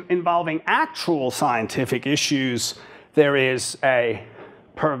surveys involving actual scientific issues, there is a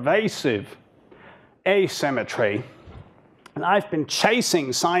pervasive asymmetry. And I've been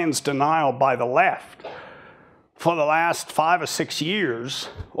chasing science denial by the left for the last 5 or 6 years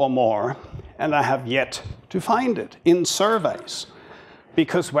or more, and I have yet to find it in surveys.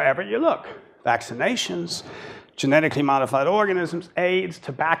 Because wherever you look, vaccinations, genetically modified organisms, AIDS,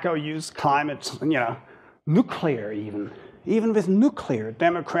 tobacco use, climate, nuclear even. Even with nuclear,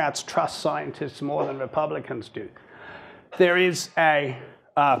 Democrats trust scientists more than Republicans do. There is a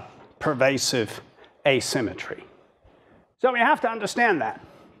pervasive asymmetry. So we have to understand that.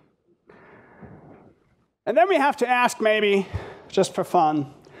 And then we have to ask, maybe, just for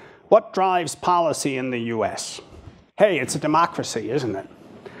fun, what drives policy in the US? Hey, it's a democracy, isn't it?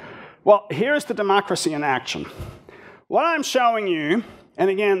 Well, here's the democracy in action. What I'm showing you,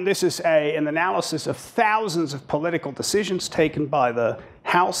 and again, this is an analysis of thousands of political decisions taken by the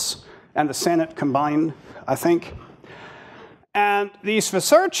House and the Senate combined, I think. And these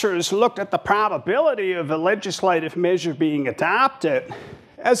researchers looked at the probability of a legislative measure being adopted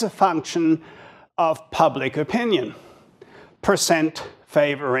as a function of public opinion, percent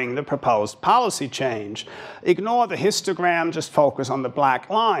favoring the proposed policy change. Ignore the histogram, just focus on the black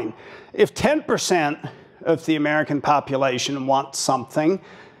line. If 10% of the American population wants something,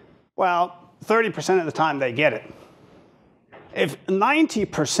 well, 30% of the time they get it. If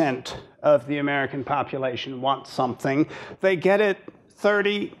 90% of the American population wants something, they get it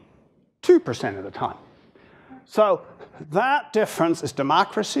 32% of the time. So that difference is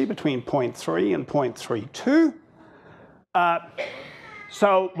democracy between 0.3 and 0.32.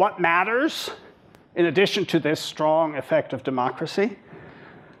 So what matters, in addition to this strong effect of democracy?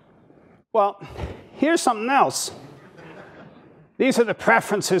 Well, here's something else. These are the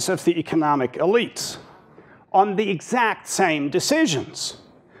preferences of the economic elites on the exact same decisions,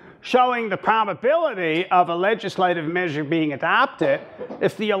 showing the probability of a legislative measure being adopted.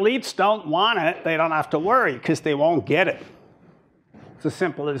 If the elites don't want it, they don't have to worry, because they won't get it. It's as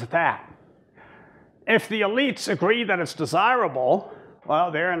simple as that. If the elites agree that it's desirable,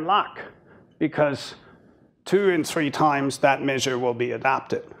 well, they're in luck, because 2 and 3 times that measure will be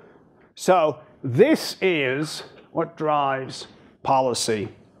adopted. So this is what drives policy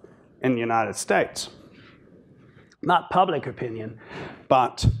in the United States. Not public opinion,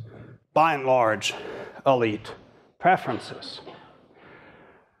 but by and large, elite preferences.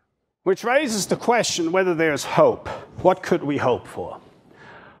 which raises the question whether there's hope. What could we hope for?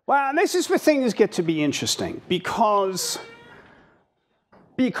 Well, and this is where things get to be interesting, because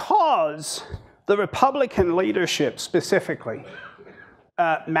the Republican leadership specifically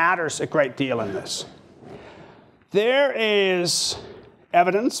matters a great deal in this. There is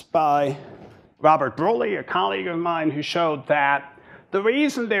evidence by Robert Broley, a colleague of mine, who showed that the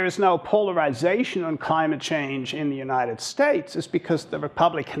reason there is no polarization on climate change in the United States is because the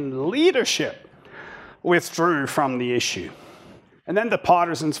Republican leadership withdrew from the issue. And then the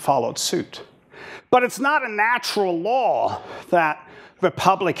partisans followed suit. But it's not a natural law that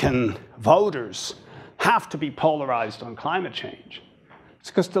Republican voters have to be polarized on climate change. It's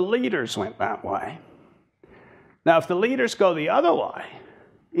because the leaders went that way. Now, if the leaders go the other way,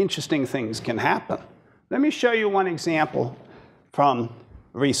 interesting things can happen. Let me show you one example from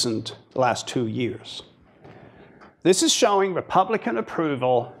the last 2 years. This is showing Republican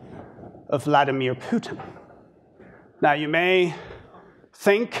approval of Vladimir Putin. Now, you may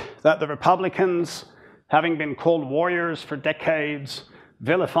think that the Republicans, having been called warriors for decades,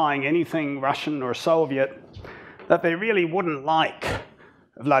 vilifying anything Russian or Soviet, that they really wouldn't like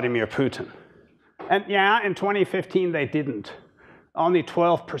Vladimir Putin. And yeah, in 2015 they didn't. Only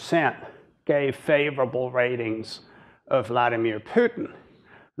 12% gave favorable ratings of Vladimir Putin,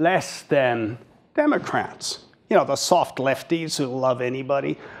 less than Democrats. You know, the soft lefties who love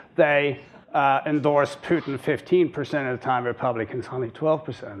anybody, they endorsed Putin 15% of the time, Republicans only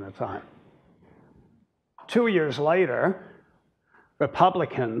 12% of the time. 2 years later,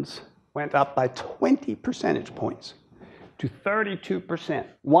 Republicans went up by 20 percentage points to 32%.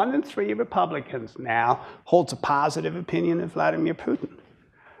 1 in 3 Republicans now holds a positive opinion of Vladimir Putin.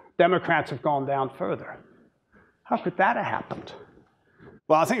 Democrats have gone down further. How could that have happened?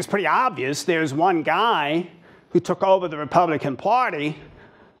 Well, I think it's pretty obvious. There's one guy who took over the Republican Party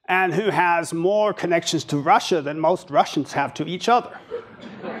and who has more connections to Russia than most Russians have to each other.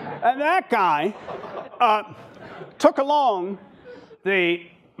 And that guy took along the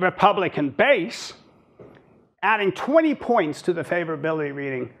Republican base, adding 20 points to the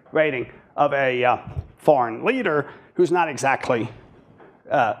favorability rating of a foreign leader who's not exactly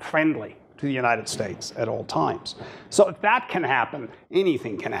friendly to the United States at all times. So if that can happen,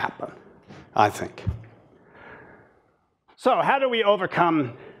 anything can happen, I think. So how do we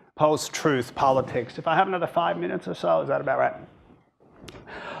overcome post-truth politics? If I have another 5 minutes or so, is that about right?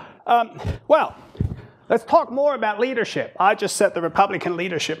 Well, let's talk more about leadership. I just said the Republican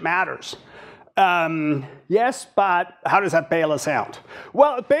leadership matters. Yes, but how does that bail us out?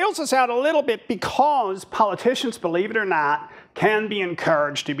 Well, it bails us out a little bit because politicians, believe it or not, can be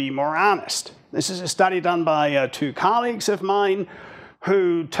encouraged to be more honest. This is a study done by 2 colleagues of mine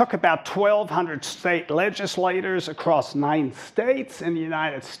who took about 1,200 state legislators across 9 states in the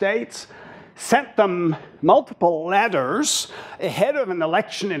United States, sent them multiple letters ahead of an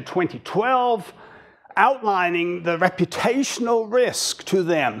election in 2012, outlining the reputational risk to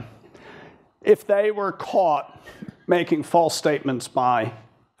them if they were caught making false statements by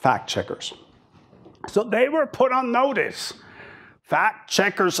fact checkers. So they were put on notice. Fact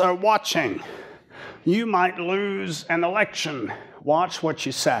checkers are watching. You might lose an election. Watch what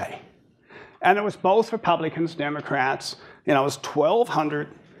you say. And it was both Republicans, Democrats. You know, it was 1,200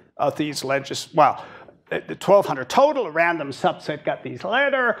 of these 1,200 total. A random subset got these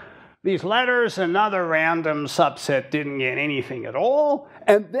letters. Another random subset didn't get anything at all.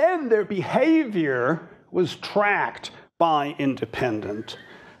 And then their behavior was tracked by independent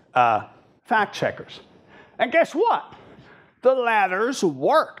fact checkers. And guess what? The letters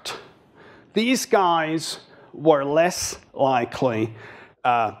worked. These guys were less likely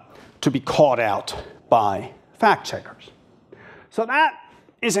to be caught out by fact checkers. So that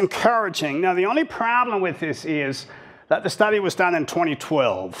is encouraging. Now, the only problem with this is that the study was done in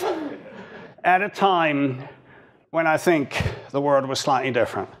 2012, at a time when I think the world was slightly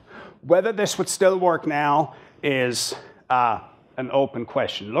different. Whether this would still work now is an open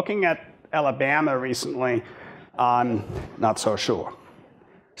question. Looking at Alabama recently, I'm not so sure.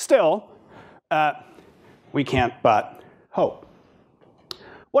 Still, we can't but hope.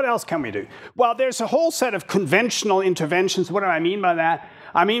 What else can we do? Well, there's a whole set of conventional interventions. What do I mean by that?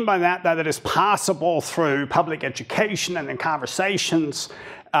 I mean by that it is possible through public education and in conversations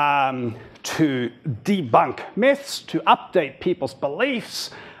to debunk myths, to update people's beliefs.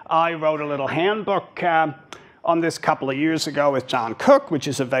 I wrote a little handbook on this a couple of years ago with John Cook, which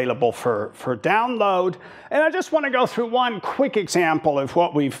is available for download. And I just want to go through one quick example of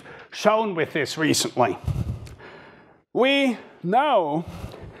what we've shown with this recently. We know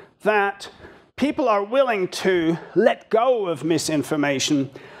that people are willing to let go of misinformation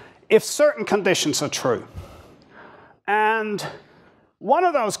if certain conditions are true. And one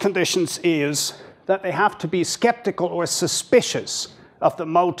of those conditions is that they have to be skeptical or suspicious of the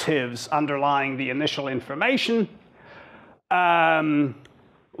motives underlying the initial information.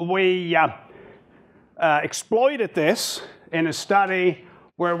 We exploited this in a study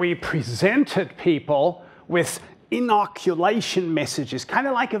where we presented people with inoculation messages, kind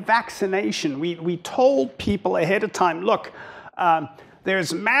of like a vaccination. We told people ahead of time, look,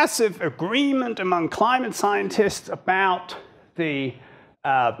 there's massive agreement among climate scientists about the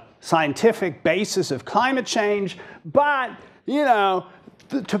scientific basis of climate change, but, you know,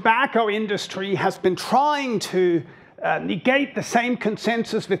 the tobacco industry has been trying to negate the same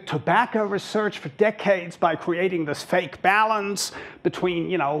consensus with tobacco research for decades by creating this fake balance between,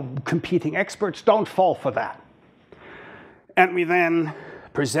 you know, competing experts. Don't fall for that. And we then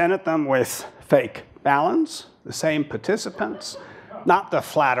presented them with fake balance, the same participants, not the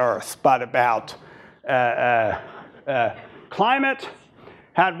flat Earth, but about climate.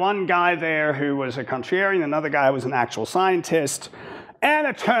 Had one guy there who was a contrarian, another guy was an actual scientist, and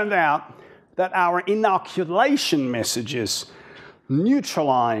it turned out that our inoculation messages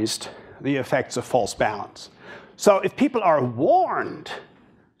neutralized the effects of false balance. So if people are warned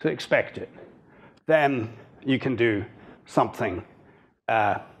to expect it, then you can do something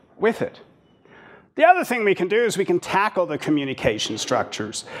with it. The other thing we can do is we can tackle the communication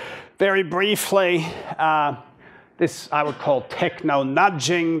structures. Very briefly, this I would call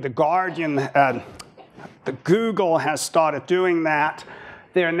techno-nudging. The Guardian, the Google has started doing that.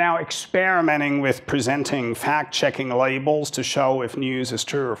 They're now experimenting with presenting fact-checking labels to show if news is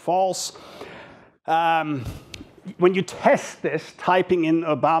true or false. When you test this, typing in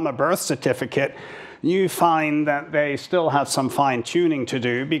Obama birth certificate, you find that they still have some fine-tuning to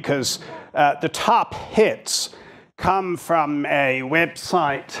do because the top hits come from a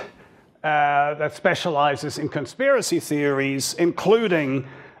website that specializes in conspiracy theories, including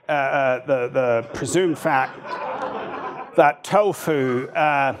the presumed fact that tofu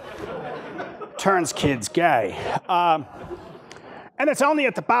turns kids gay. And it's only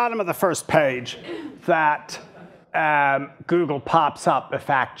at the bottom of the first page that Google pops up a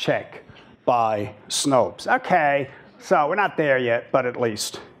fact check by Snopes. Okay, so we're not there yet, but at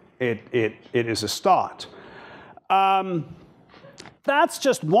least it is a start. That's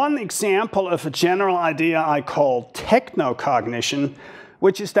just one example of a general idea I call technocognition,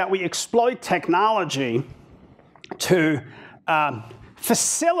 which is that we exploit technology to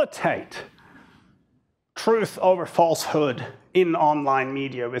facilitate truth over falsehood in online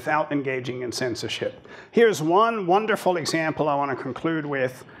media without engaging in censorship. Here's one wonderful example I want to conclude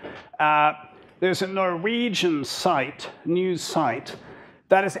with. There's a Norwegian site, news site,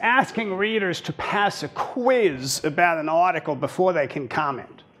 that is asking readers to pass a quiz about an article before they can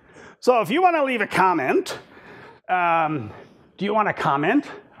comment. So if you want to leave a comment, do you want to comment?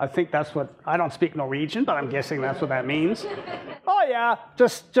 I think that's what, I don't speak Norwegian, but I'm guessing that's what that means. Oh yeah,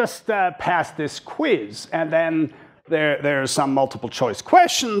 just pass this quiz. And then there's some multiple choice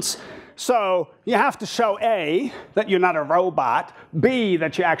questions. So you have to show A, that you're not a robot, B,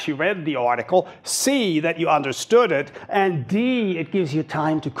 that you actually read the article, C, that you understood it, and D, it gives you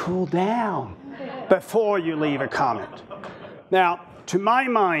time to cool down before you leave a comment. Now, to my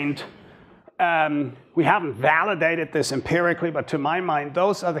mind, we haven't validated this empirically, but to my mind,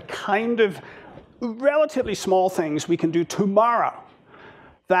 those are the kind of relatively small things we can do tomorrow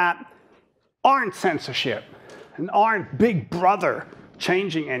that aren't censorship and aren't Big Brother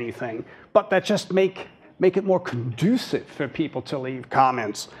changing anything, but that just make it more conducive for people to leave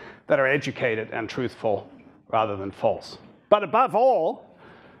comments that are educated and truthful rather than false. But above all,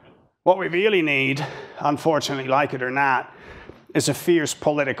 what we really need, unfortunately, like it or not, is a fierce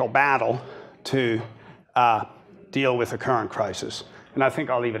political battle to deal with the current crisis. And I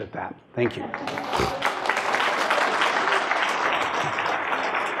think I'll leave it at that. Thank you.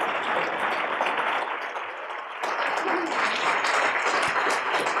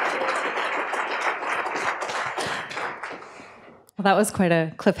 Well, that was quite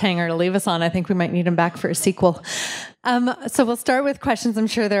a cliffhanger to leave us on. I think we might need him back for a sequel. So we'll start with questions. I'm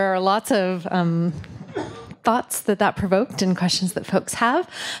sure there are lots of thoughts that provoked and questions that folks have.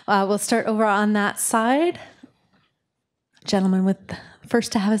 We'll start over on that side. Gentleman with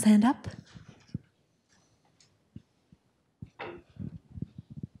first to have his hand up.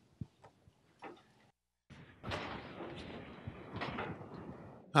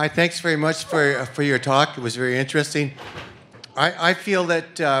 Hi, thanks very much for your talk. It was very interesting. I feel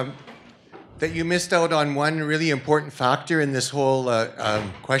that that you missed out on one really important factor in this whole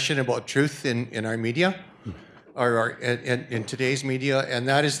question about truth in our media. in today's media, and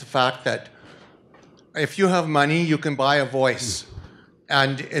that is the fact that if you have money, you can buy a voice.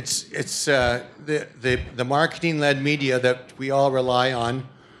 And it's the marketing-led media that we all rely on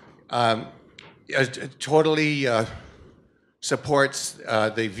totally supports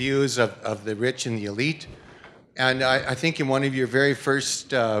the views of the rich and the elite. And I think in one of your very first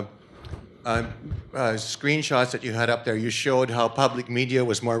screenshots that you had up there, you showed how public media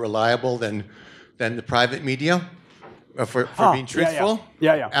was more reliable than the private media for being truthful.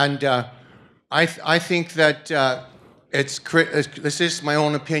 Yeah. And I think that this is my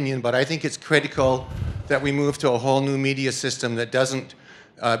own opinion, but I think it's critical that we move to a whole new media system that isn't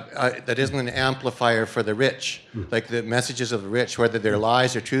an amplifier for the rich, like the messages of the rich, whether they're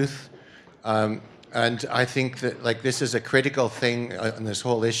lies or truth. And I think that this is a critical thing in this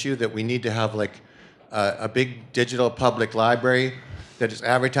whole issue, that we need to have a big digital public library that is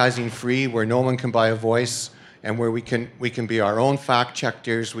advertising free, where no one can buy a voice, and where we can be our own fact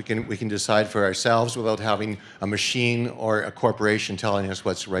checkers. We can decide for ourselves without having a machine or a corporation telling us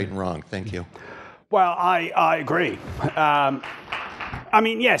what's right and wrong. Thank you. Well, I agree. I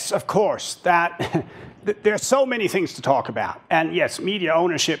mean, yes, of course, that there's so many things to talk about. And yes, media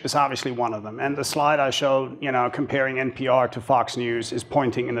ownership is obviously one of them. And the slide I showed, comparing NPR to Fox News is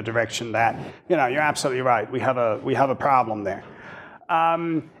pointing in the direction that, you're absolutely right. We have a problem there.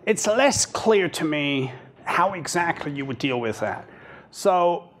 It's less clear to me how exactly you would deal with that.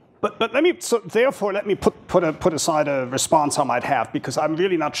 So, but therefore let me put aside a response I might have, because I'm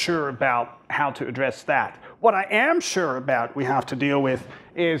really not sure about how to address that. What I am sure about we have to deal with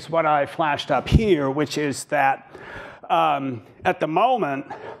is what I flashed up here, which is that at the moment,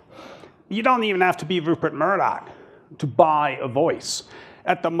 you don't even have to be Rupert Murdoch to buy a voice.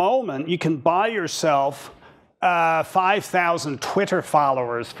 At the moment, you can buy yourself 5,000 Twitter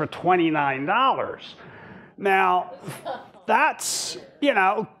followers for $29. Now, that's,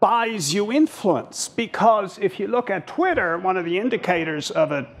 buys you influence, because if you look at Twitter, one of the indicators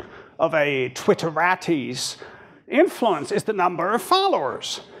of a Twitterati's influence is the number of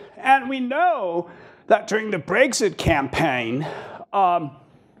followers. And we know that during the Brexit campaign,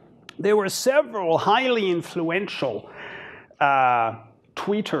 there were several highly influential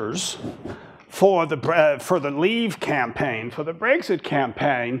tweeters for the Leave campaign, for the Brexit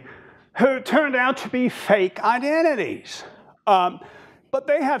campaign, who turned out to be fake identities. But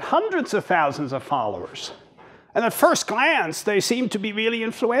they had hundreds of thousands of followers. And at first glance, they seemed to be really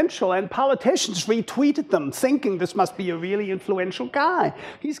influential, and politicians retweeted them, thinking this must be a really influential guy.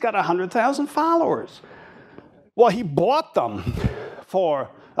 He's got 100,000 followers. Well, he bought them for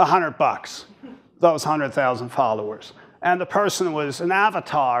 $100, those 100,000 followers. And the person was an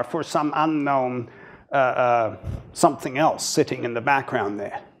avatar for some unknown something else sitting in the background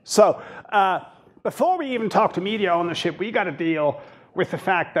there. So before we even talk to media ownership, we got to deal with the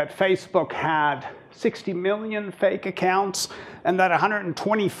fact that Facebook had 60 million fake accounts, and that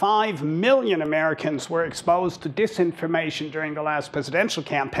 125 million Americans were exposed to disinformation during the last presidential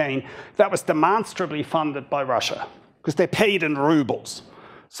campaign that was demonstrably funded by Russia, because they paid in rubles.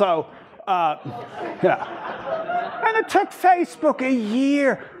 So, yeah. And it took Facebook a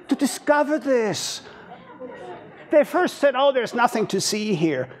year to discover this. They first said, oh, there's nothing to see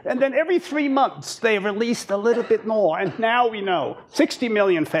here. And then every 3 months, they released a little bit more. And now we know 60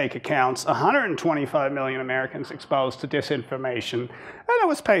 million fake accounts, 125 million Americans exposed to disinformation, and it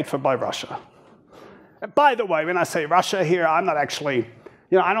was paid for by Russia. And by the way, when I say Russia here, I'm not actually,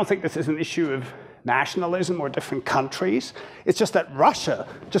 I don't think this is an issue of nationalism or different countries. It's just that Russia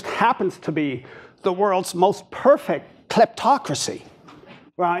just happens to be the world's most perfect kleptocracy.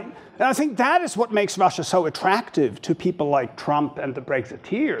 Right? And I think that is what makes Russia so attractive to people like Trump and the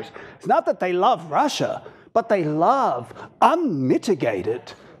Brexiteers. It's not that they love Russia, but they love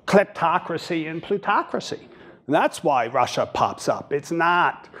unmitigated kleptocracy and plutocracy. And that's why Russia pops up. It's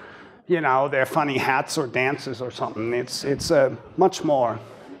not, their funny hats or dances or something. It's a much more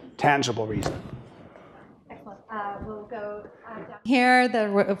tangible reason. Excellent. We'll go down here.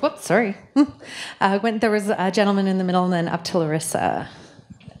 Whoops, sorry. When there was a gentleman in the middle, and then up to Larissa.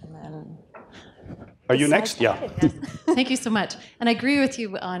 Are you next? Yeah. Thank you so much. And I agree with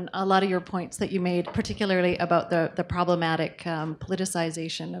you on a lot of your points that you made, particularly about the problematic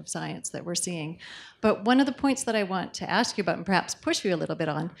politicization of science that we're seeing. But one of the points that I want to ask you about, and perhaps push you a little bit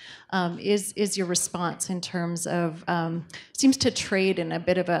on, is your response in terms of, seems to trade in a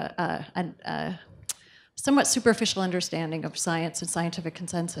bit of a somewhat superficial understanding of science and scientific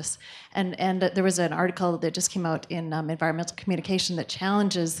consensus. And there was an article that just came out in Environmental Communication that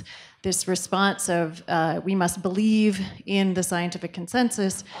challenges this response of we must believe in the scientific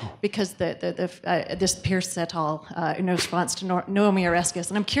consensus because this Pierce et al. In response to Naomi Oreskes.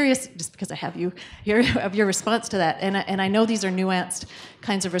 And I'm curious, just because I have you here, of your response to that. And I know these are nuanced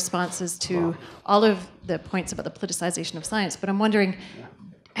kinds of responses to all of the points about the politicization of science, but I'm wondering,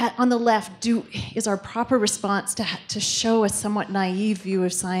 on the left, is our proper response to show a somewhat naive view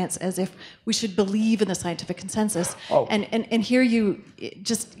of science as if we should believe in the scientific consensus? Oh. And here you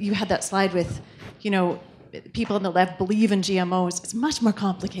had that slide with, people on the left believe in GMOs. It's much more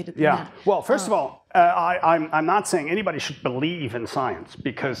complicated than that. Well, first of all, I'm not saying anybody should believe in science,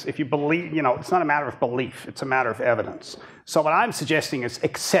 because if you believe, it's not a matter of belief, it's a matter of evidence. So what I'm suggesting is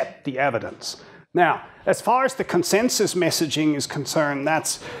accept the evidence. Now, as far as the consensus messaging is concerned,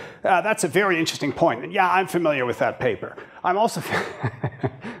 that's a very interesting point. And yeah, I'm familiar with that paper. I'm also,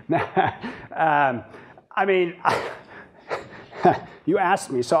 you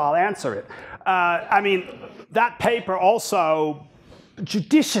asked me, so I'll answer it. That paper also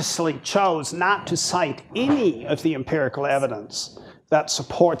judiciously chose not to cite any of the empirical evidence that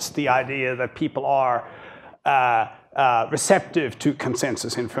supports the idea that people are receptive to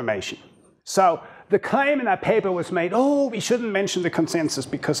consensus information. So the claim in that paper was made, we shouldn't mention the consensus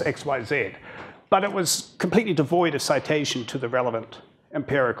because X, Y, Z. But it was completely devoid of citation to the relevant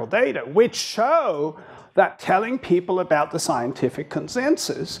empirical data, which show that telling people about the scientific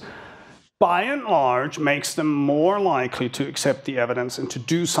consensus, by and large, makes them more likely to accept the evidence and to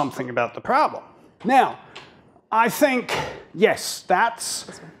do something about the problem. Now, I think, yes,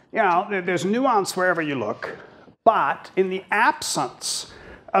 that's, there's nuance wherever you look, but in the absence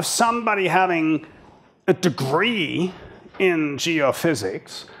of somebody having a degree in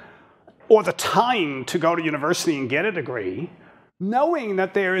geophysics or the time to go to university and get a degree, knowing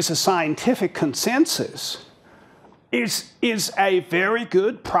that there is a scientific consensus is a very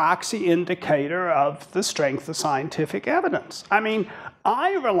good proxy indicator of the strength of scientific evidence.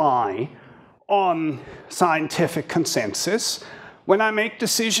 I rely on scientific consensus when I make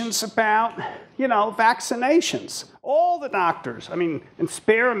decisions about, vaccinations. All the doctors, and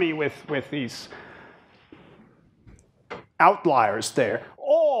spare me with these outliers there.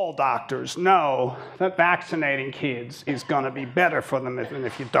 All doctors know that vaccinating kids is going to be better for them than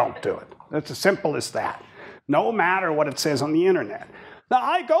if you don't do it. It's as simple as that, no matter what it says on the internet. Now,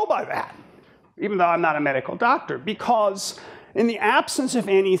 I go by that, even though I'm not a medical doctor, because in the absence of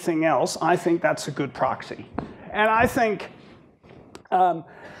anything else, I think that's a good proxy. And I think,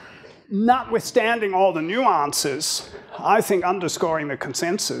 notwithstanding all the nuances, I think underscoring the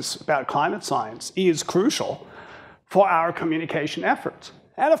consensus about climate science is crucial for our communication efforts.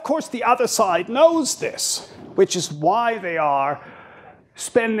 And of course, the other side knows this, which is why they are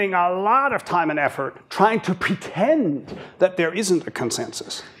spending a lot of time and effort trying to pretend that there isn't a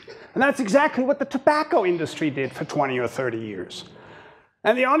consensus. And that's exactly what the tobacco industry did for 20 or 30 years.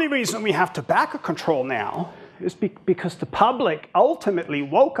 And the only reason we have tobacco control now is because the public ultimately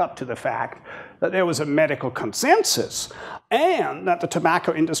woke up to the fact that there was a medical consensus and that the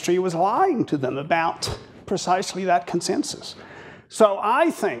tobacco industry was lying to them about precisely that consensus. So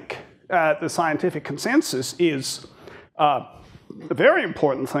I think the scientific consensus is a very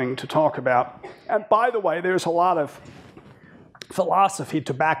important thing to talk about. And by the way, there's a lot of philosophy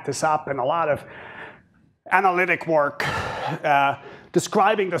to back this up and a lot of analytic work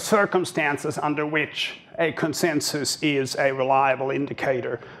describing the circumstances under which a consensus is a reliable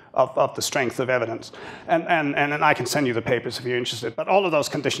indicator of the strength of evidence. And I can send you the papers if you're interested. But all of those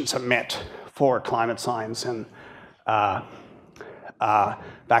conditions are met for climate science and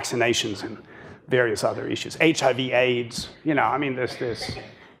vaccinations and various other issues. HIV, AIDS, there's a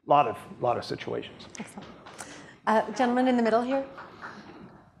lot of situations. Excellent. Gentleman in the middle here.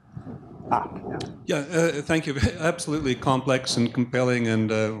 Thank you. Absolutely complex and compelling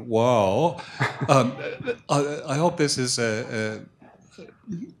and wow. I hope this is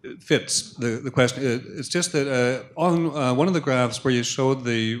fits the question. It's just that on one of the graphs where you showed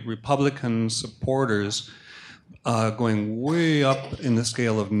the Republican supporters going way up in the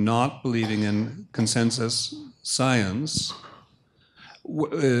scale of not believing in consensus science,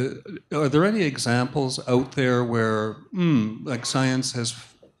 are there any examples out there where science has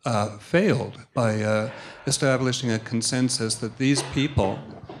failed by establishing a consensus that these people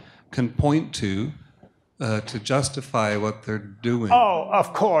can point to justify what they're doing? Oh,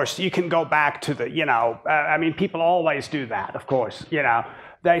 of course. You can go back to the, people always do that, of course.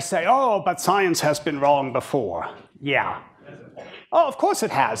 They say, but science has been wrong before. Yeah, Oh, of course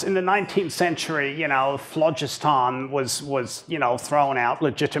it has. In the 19th century, you know, phlogiston was you know, thrown out,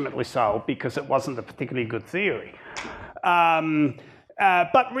 legitimately so, because it wasn't a particularly good theory.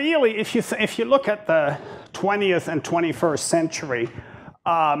 But really, if you look at the 20th and 21st century,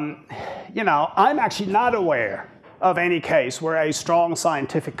 you know, I'm actually not aware of any case where a strong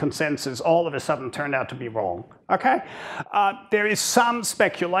scientific consensus all of a sudden turned out to be wrong, okay? There is some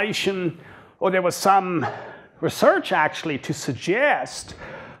speculation, or there was some research actually to suggest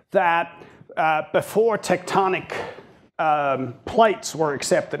that before tectonic plates were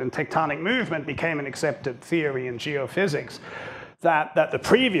accepted and tectonic movement became an accepted theory in geophysics, that the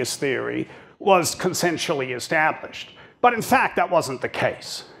previous theory was consensually established. But in fact, that wasn't the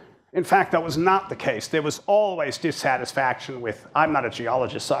case. In fact, that was not the case. There was always dissatisfaction with, I'm not a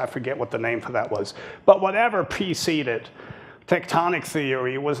geologist, so I forget what the name for that was, but whatever preceded tectonic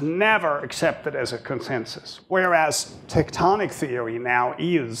theory was never accepted as a consensus, whereas tectonic theory now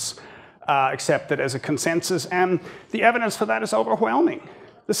is accepted as a consensus, and the evidence for that is overwhelming.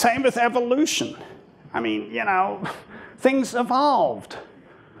 The same with evolution. I mean, you know, things evolved.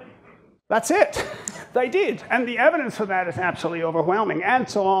 That's it. They did. And the evidence for that is absolutely overwhelming, and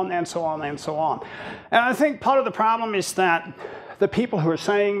so on, and so on, and so on. And I think part of the problem is that the people who are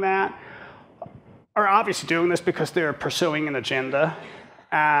saying that are obviously doing this because they're pursuing an agenda,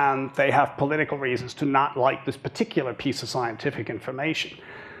 and they have political reasons to not like this particular piece of scientific information.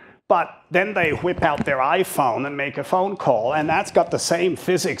 But then they whip out their iPhone and make a phone call, and that's got the same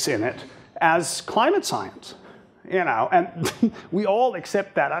physics in it as climate science. You know, and we all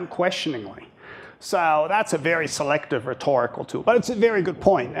accept that unquestioningly. So that's a very selective rhetorical tool, but it's a very good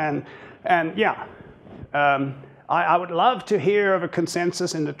point. And yeah, I would love to hear of a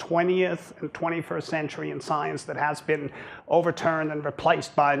consensus in the 20th and 21st century in science that has been overturned and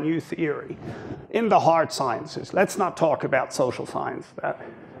replaced by a new theory. In the hard sciences, let's not talk about social science. That,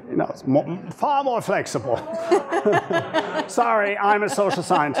 you know, it's far more flexible. Sorry, I'm a social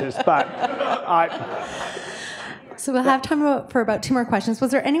scientist, but So we'll have time for about 2 more questions.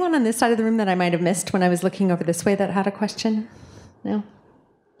 Was there anyone on this side of the room that I might have missed when I was looking over this way that had a question? No?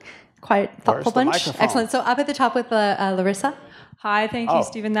 Quiet, thoughtful bunch. Excellent. So up at the top with Larissa. Hi, thank you,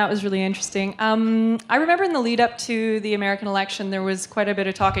 Stephen. That was really interesting. I remember in the lead up to the American election, there was quite a bit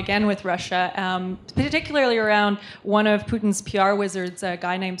of talk again with Russia, particularly around one of Putin's PR wizards, a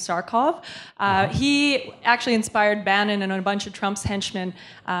guy named Sarkov. He actually inspired Bannon and a bunch of Trump's henchmen,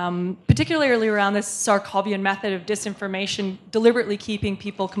 particularly around this Sarkovian method of disinformation, deliberately keeping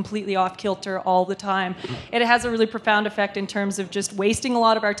people completely off kilter all the time. It has a really profound effect in terms of just wasting a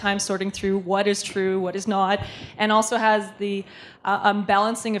lot of our time sorting through what is true, what is not, and also has the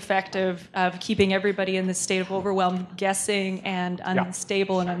balancing effect of keeping everybody in this state of overwhelmed guessing and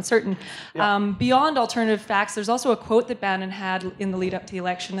unstable and uncertain. Beyond alternative facts, there's also a quote that Bannon had in the lead up to the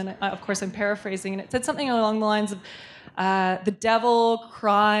election, and of course I'm paraphrasing, and it said something along the lines of the devil,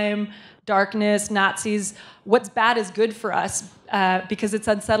 crime, darkness, Nazis, what's bad is good for us because it's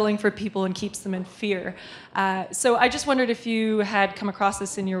unsettling for people and keeps them in fear. So I just wondered if you had come across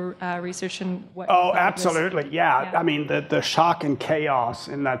this in your research and what. Oh, absolutely, yeah. I mean, the shock and chaos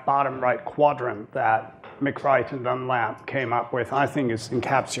in that bottom right quadrant that McWright and Dunlap came up with, I think is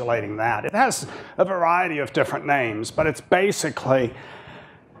encapsulating that. It has a variety of different names, but it's basically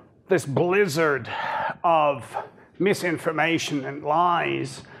this blizzard of misinformation and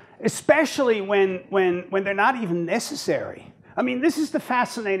lies, especially when they're not even necessary. I mean, this is the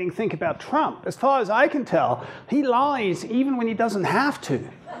fascinating thing about Trump. As far as I can tell, he lies even when he doesn't have to.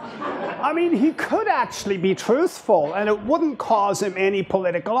 I mean, he could actually be truthful and it wouldn't cause him any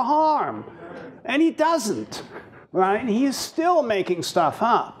political harm. And he doesn't, right? He is still making stuff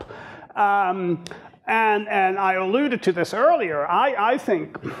up. And I alluded to this earlier. I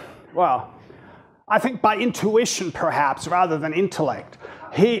think, well, I think by intuition perhaps rather than intellect,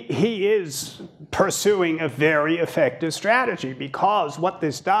 he is pursuing a very effective strategy, because what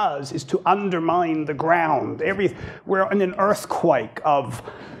this does is to undermine the ground. We're in an earthquake of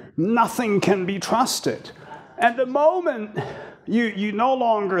nothing can be trusted. And the moment you no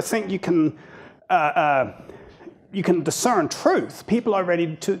longer think you can discern truth, people are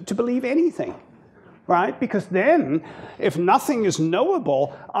ready to believe anything. Right? Because then, if nothing is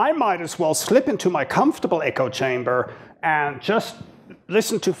knowable, I might as well slip into my comfortable echo chamber and just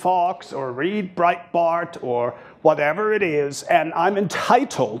listen to Fox or read Breitbart or whatever it is, and I'm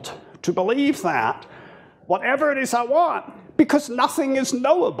entitled to believe that, whatever it is I want, because nothing is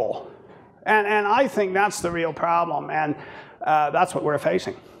knowable. And I think that's the real problem, and that's what we're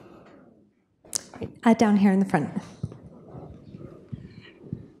facing. Down here in the front.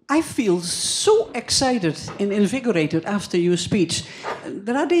 I feel so excited and invigorated after your speech.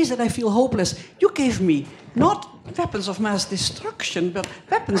 There are days that I feel hopeless. You gave me not weapons of mass destruction, but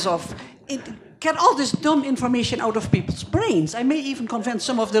weapons of get all this dumb information out of people's brains. I may even convince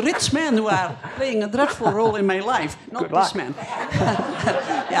some of the rich men who are playing a dreadful role in my life. Not this man.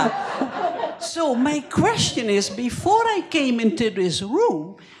 Yeah. So my question is, before I came into this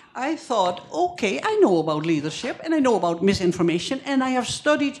room, I thought, okay, I know about leadership and I know about misinformation, and I have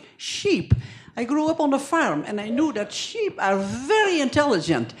studied sheep. I grew up on a farm and I knew that sheep are very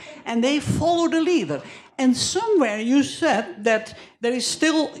intelligent and they follow the leader. And somewhere you said that there is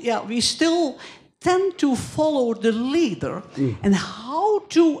still, we still tend to follow the leader. And how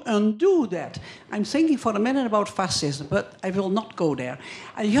to undo that? I'm thinking for a minute about fascism, but I will not go there.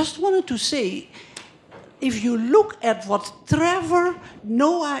 I just wanted to say, if you look at what Trevor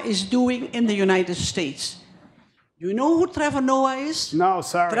Noah is doing in the United States, you know who Trevor Noah is? No,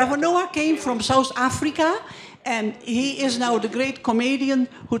 sorry. Trevor Noah came from South Africa, and he is now the great comedian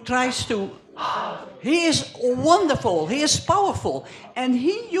who tries to... He is wonderful, he is powerful, and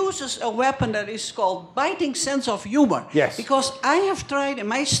he uses a weapon that is called biting sense of humor. Yes. Because I have tried in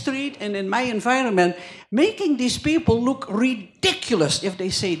my street and in my environment making these people look ridiculous if they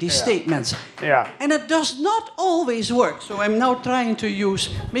say these statements. Yeah. And it does not always work, so I'm now trying to use,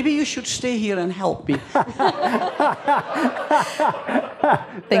 maybe you should stay here and help me.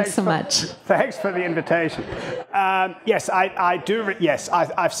 Thanks so much. Thanks for the invitation. Yes, I do. Yes,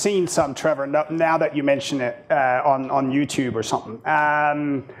 I've seen some, Trevor, now that you mention it on YouTube or something.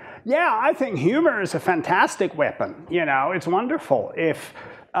 Yeah, I think humor is a fantastic weapon. You know, it's wonderful. If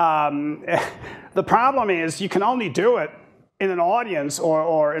the problem is you can only do it in an audience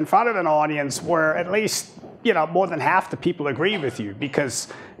or in front of an audience where at least, you know, more than half the people agree with you, because,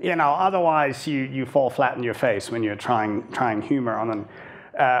 you know, otherwise you fall flat in your face when you're trying humor on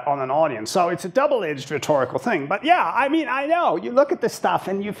an audience. So it's a double-edged rhetorical thing. But yeah, I mean, I know. You look at this stuff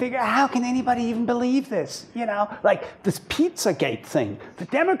and you figure, how can anybody even believe this? You know, like this Pizzagate thing. The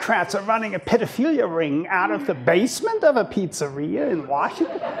Democrats are running a pedophilia ring out of the basement of a pizzeria in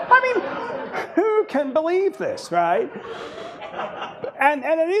Washington. I mean, who can believe this, right? And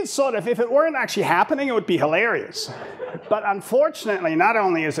it is sort of, if it weren't actually happening, it would be hilarious. But unfortunately, not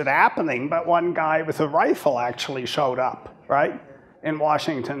only is it happening, but one guy with a rifle actually showed up, right, in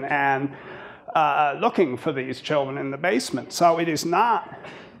Washington and looking for these children in the basement. So it is not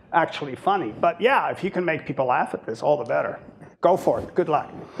actually funny. But yeah, if you can make people laugh at this, all the better. Go for it. Good luck.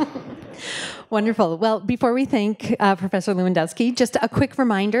 Wonderful. Well, before we thank Professor Lewandowsky, just a quick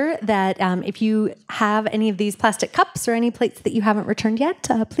reminder that if you have any of these plastic cups or any plates that you haven't returned yet,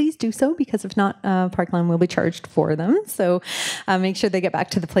 please do so, because if not, Parkland will be charged for them. So make sure they get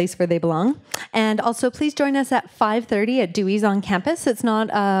back to the place where they belong. And also, please join us at 5:30 at Dewey's on campus. It's not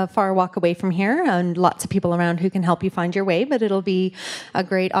a far walk away from here, and lots of people around who can help you find your way, but it'll be a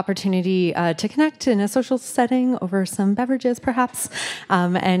great opportunity to connect in a social setting over some beverages, perhaps,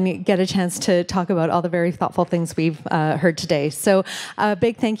 and get a chance to talk about all the very thoughtful things we've heard today. So a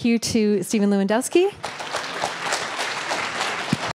big thank you to Stephan Lewandowsky.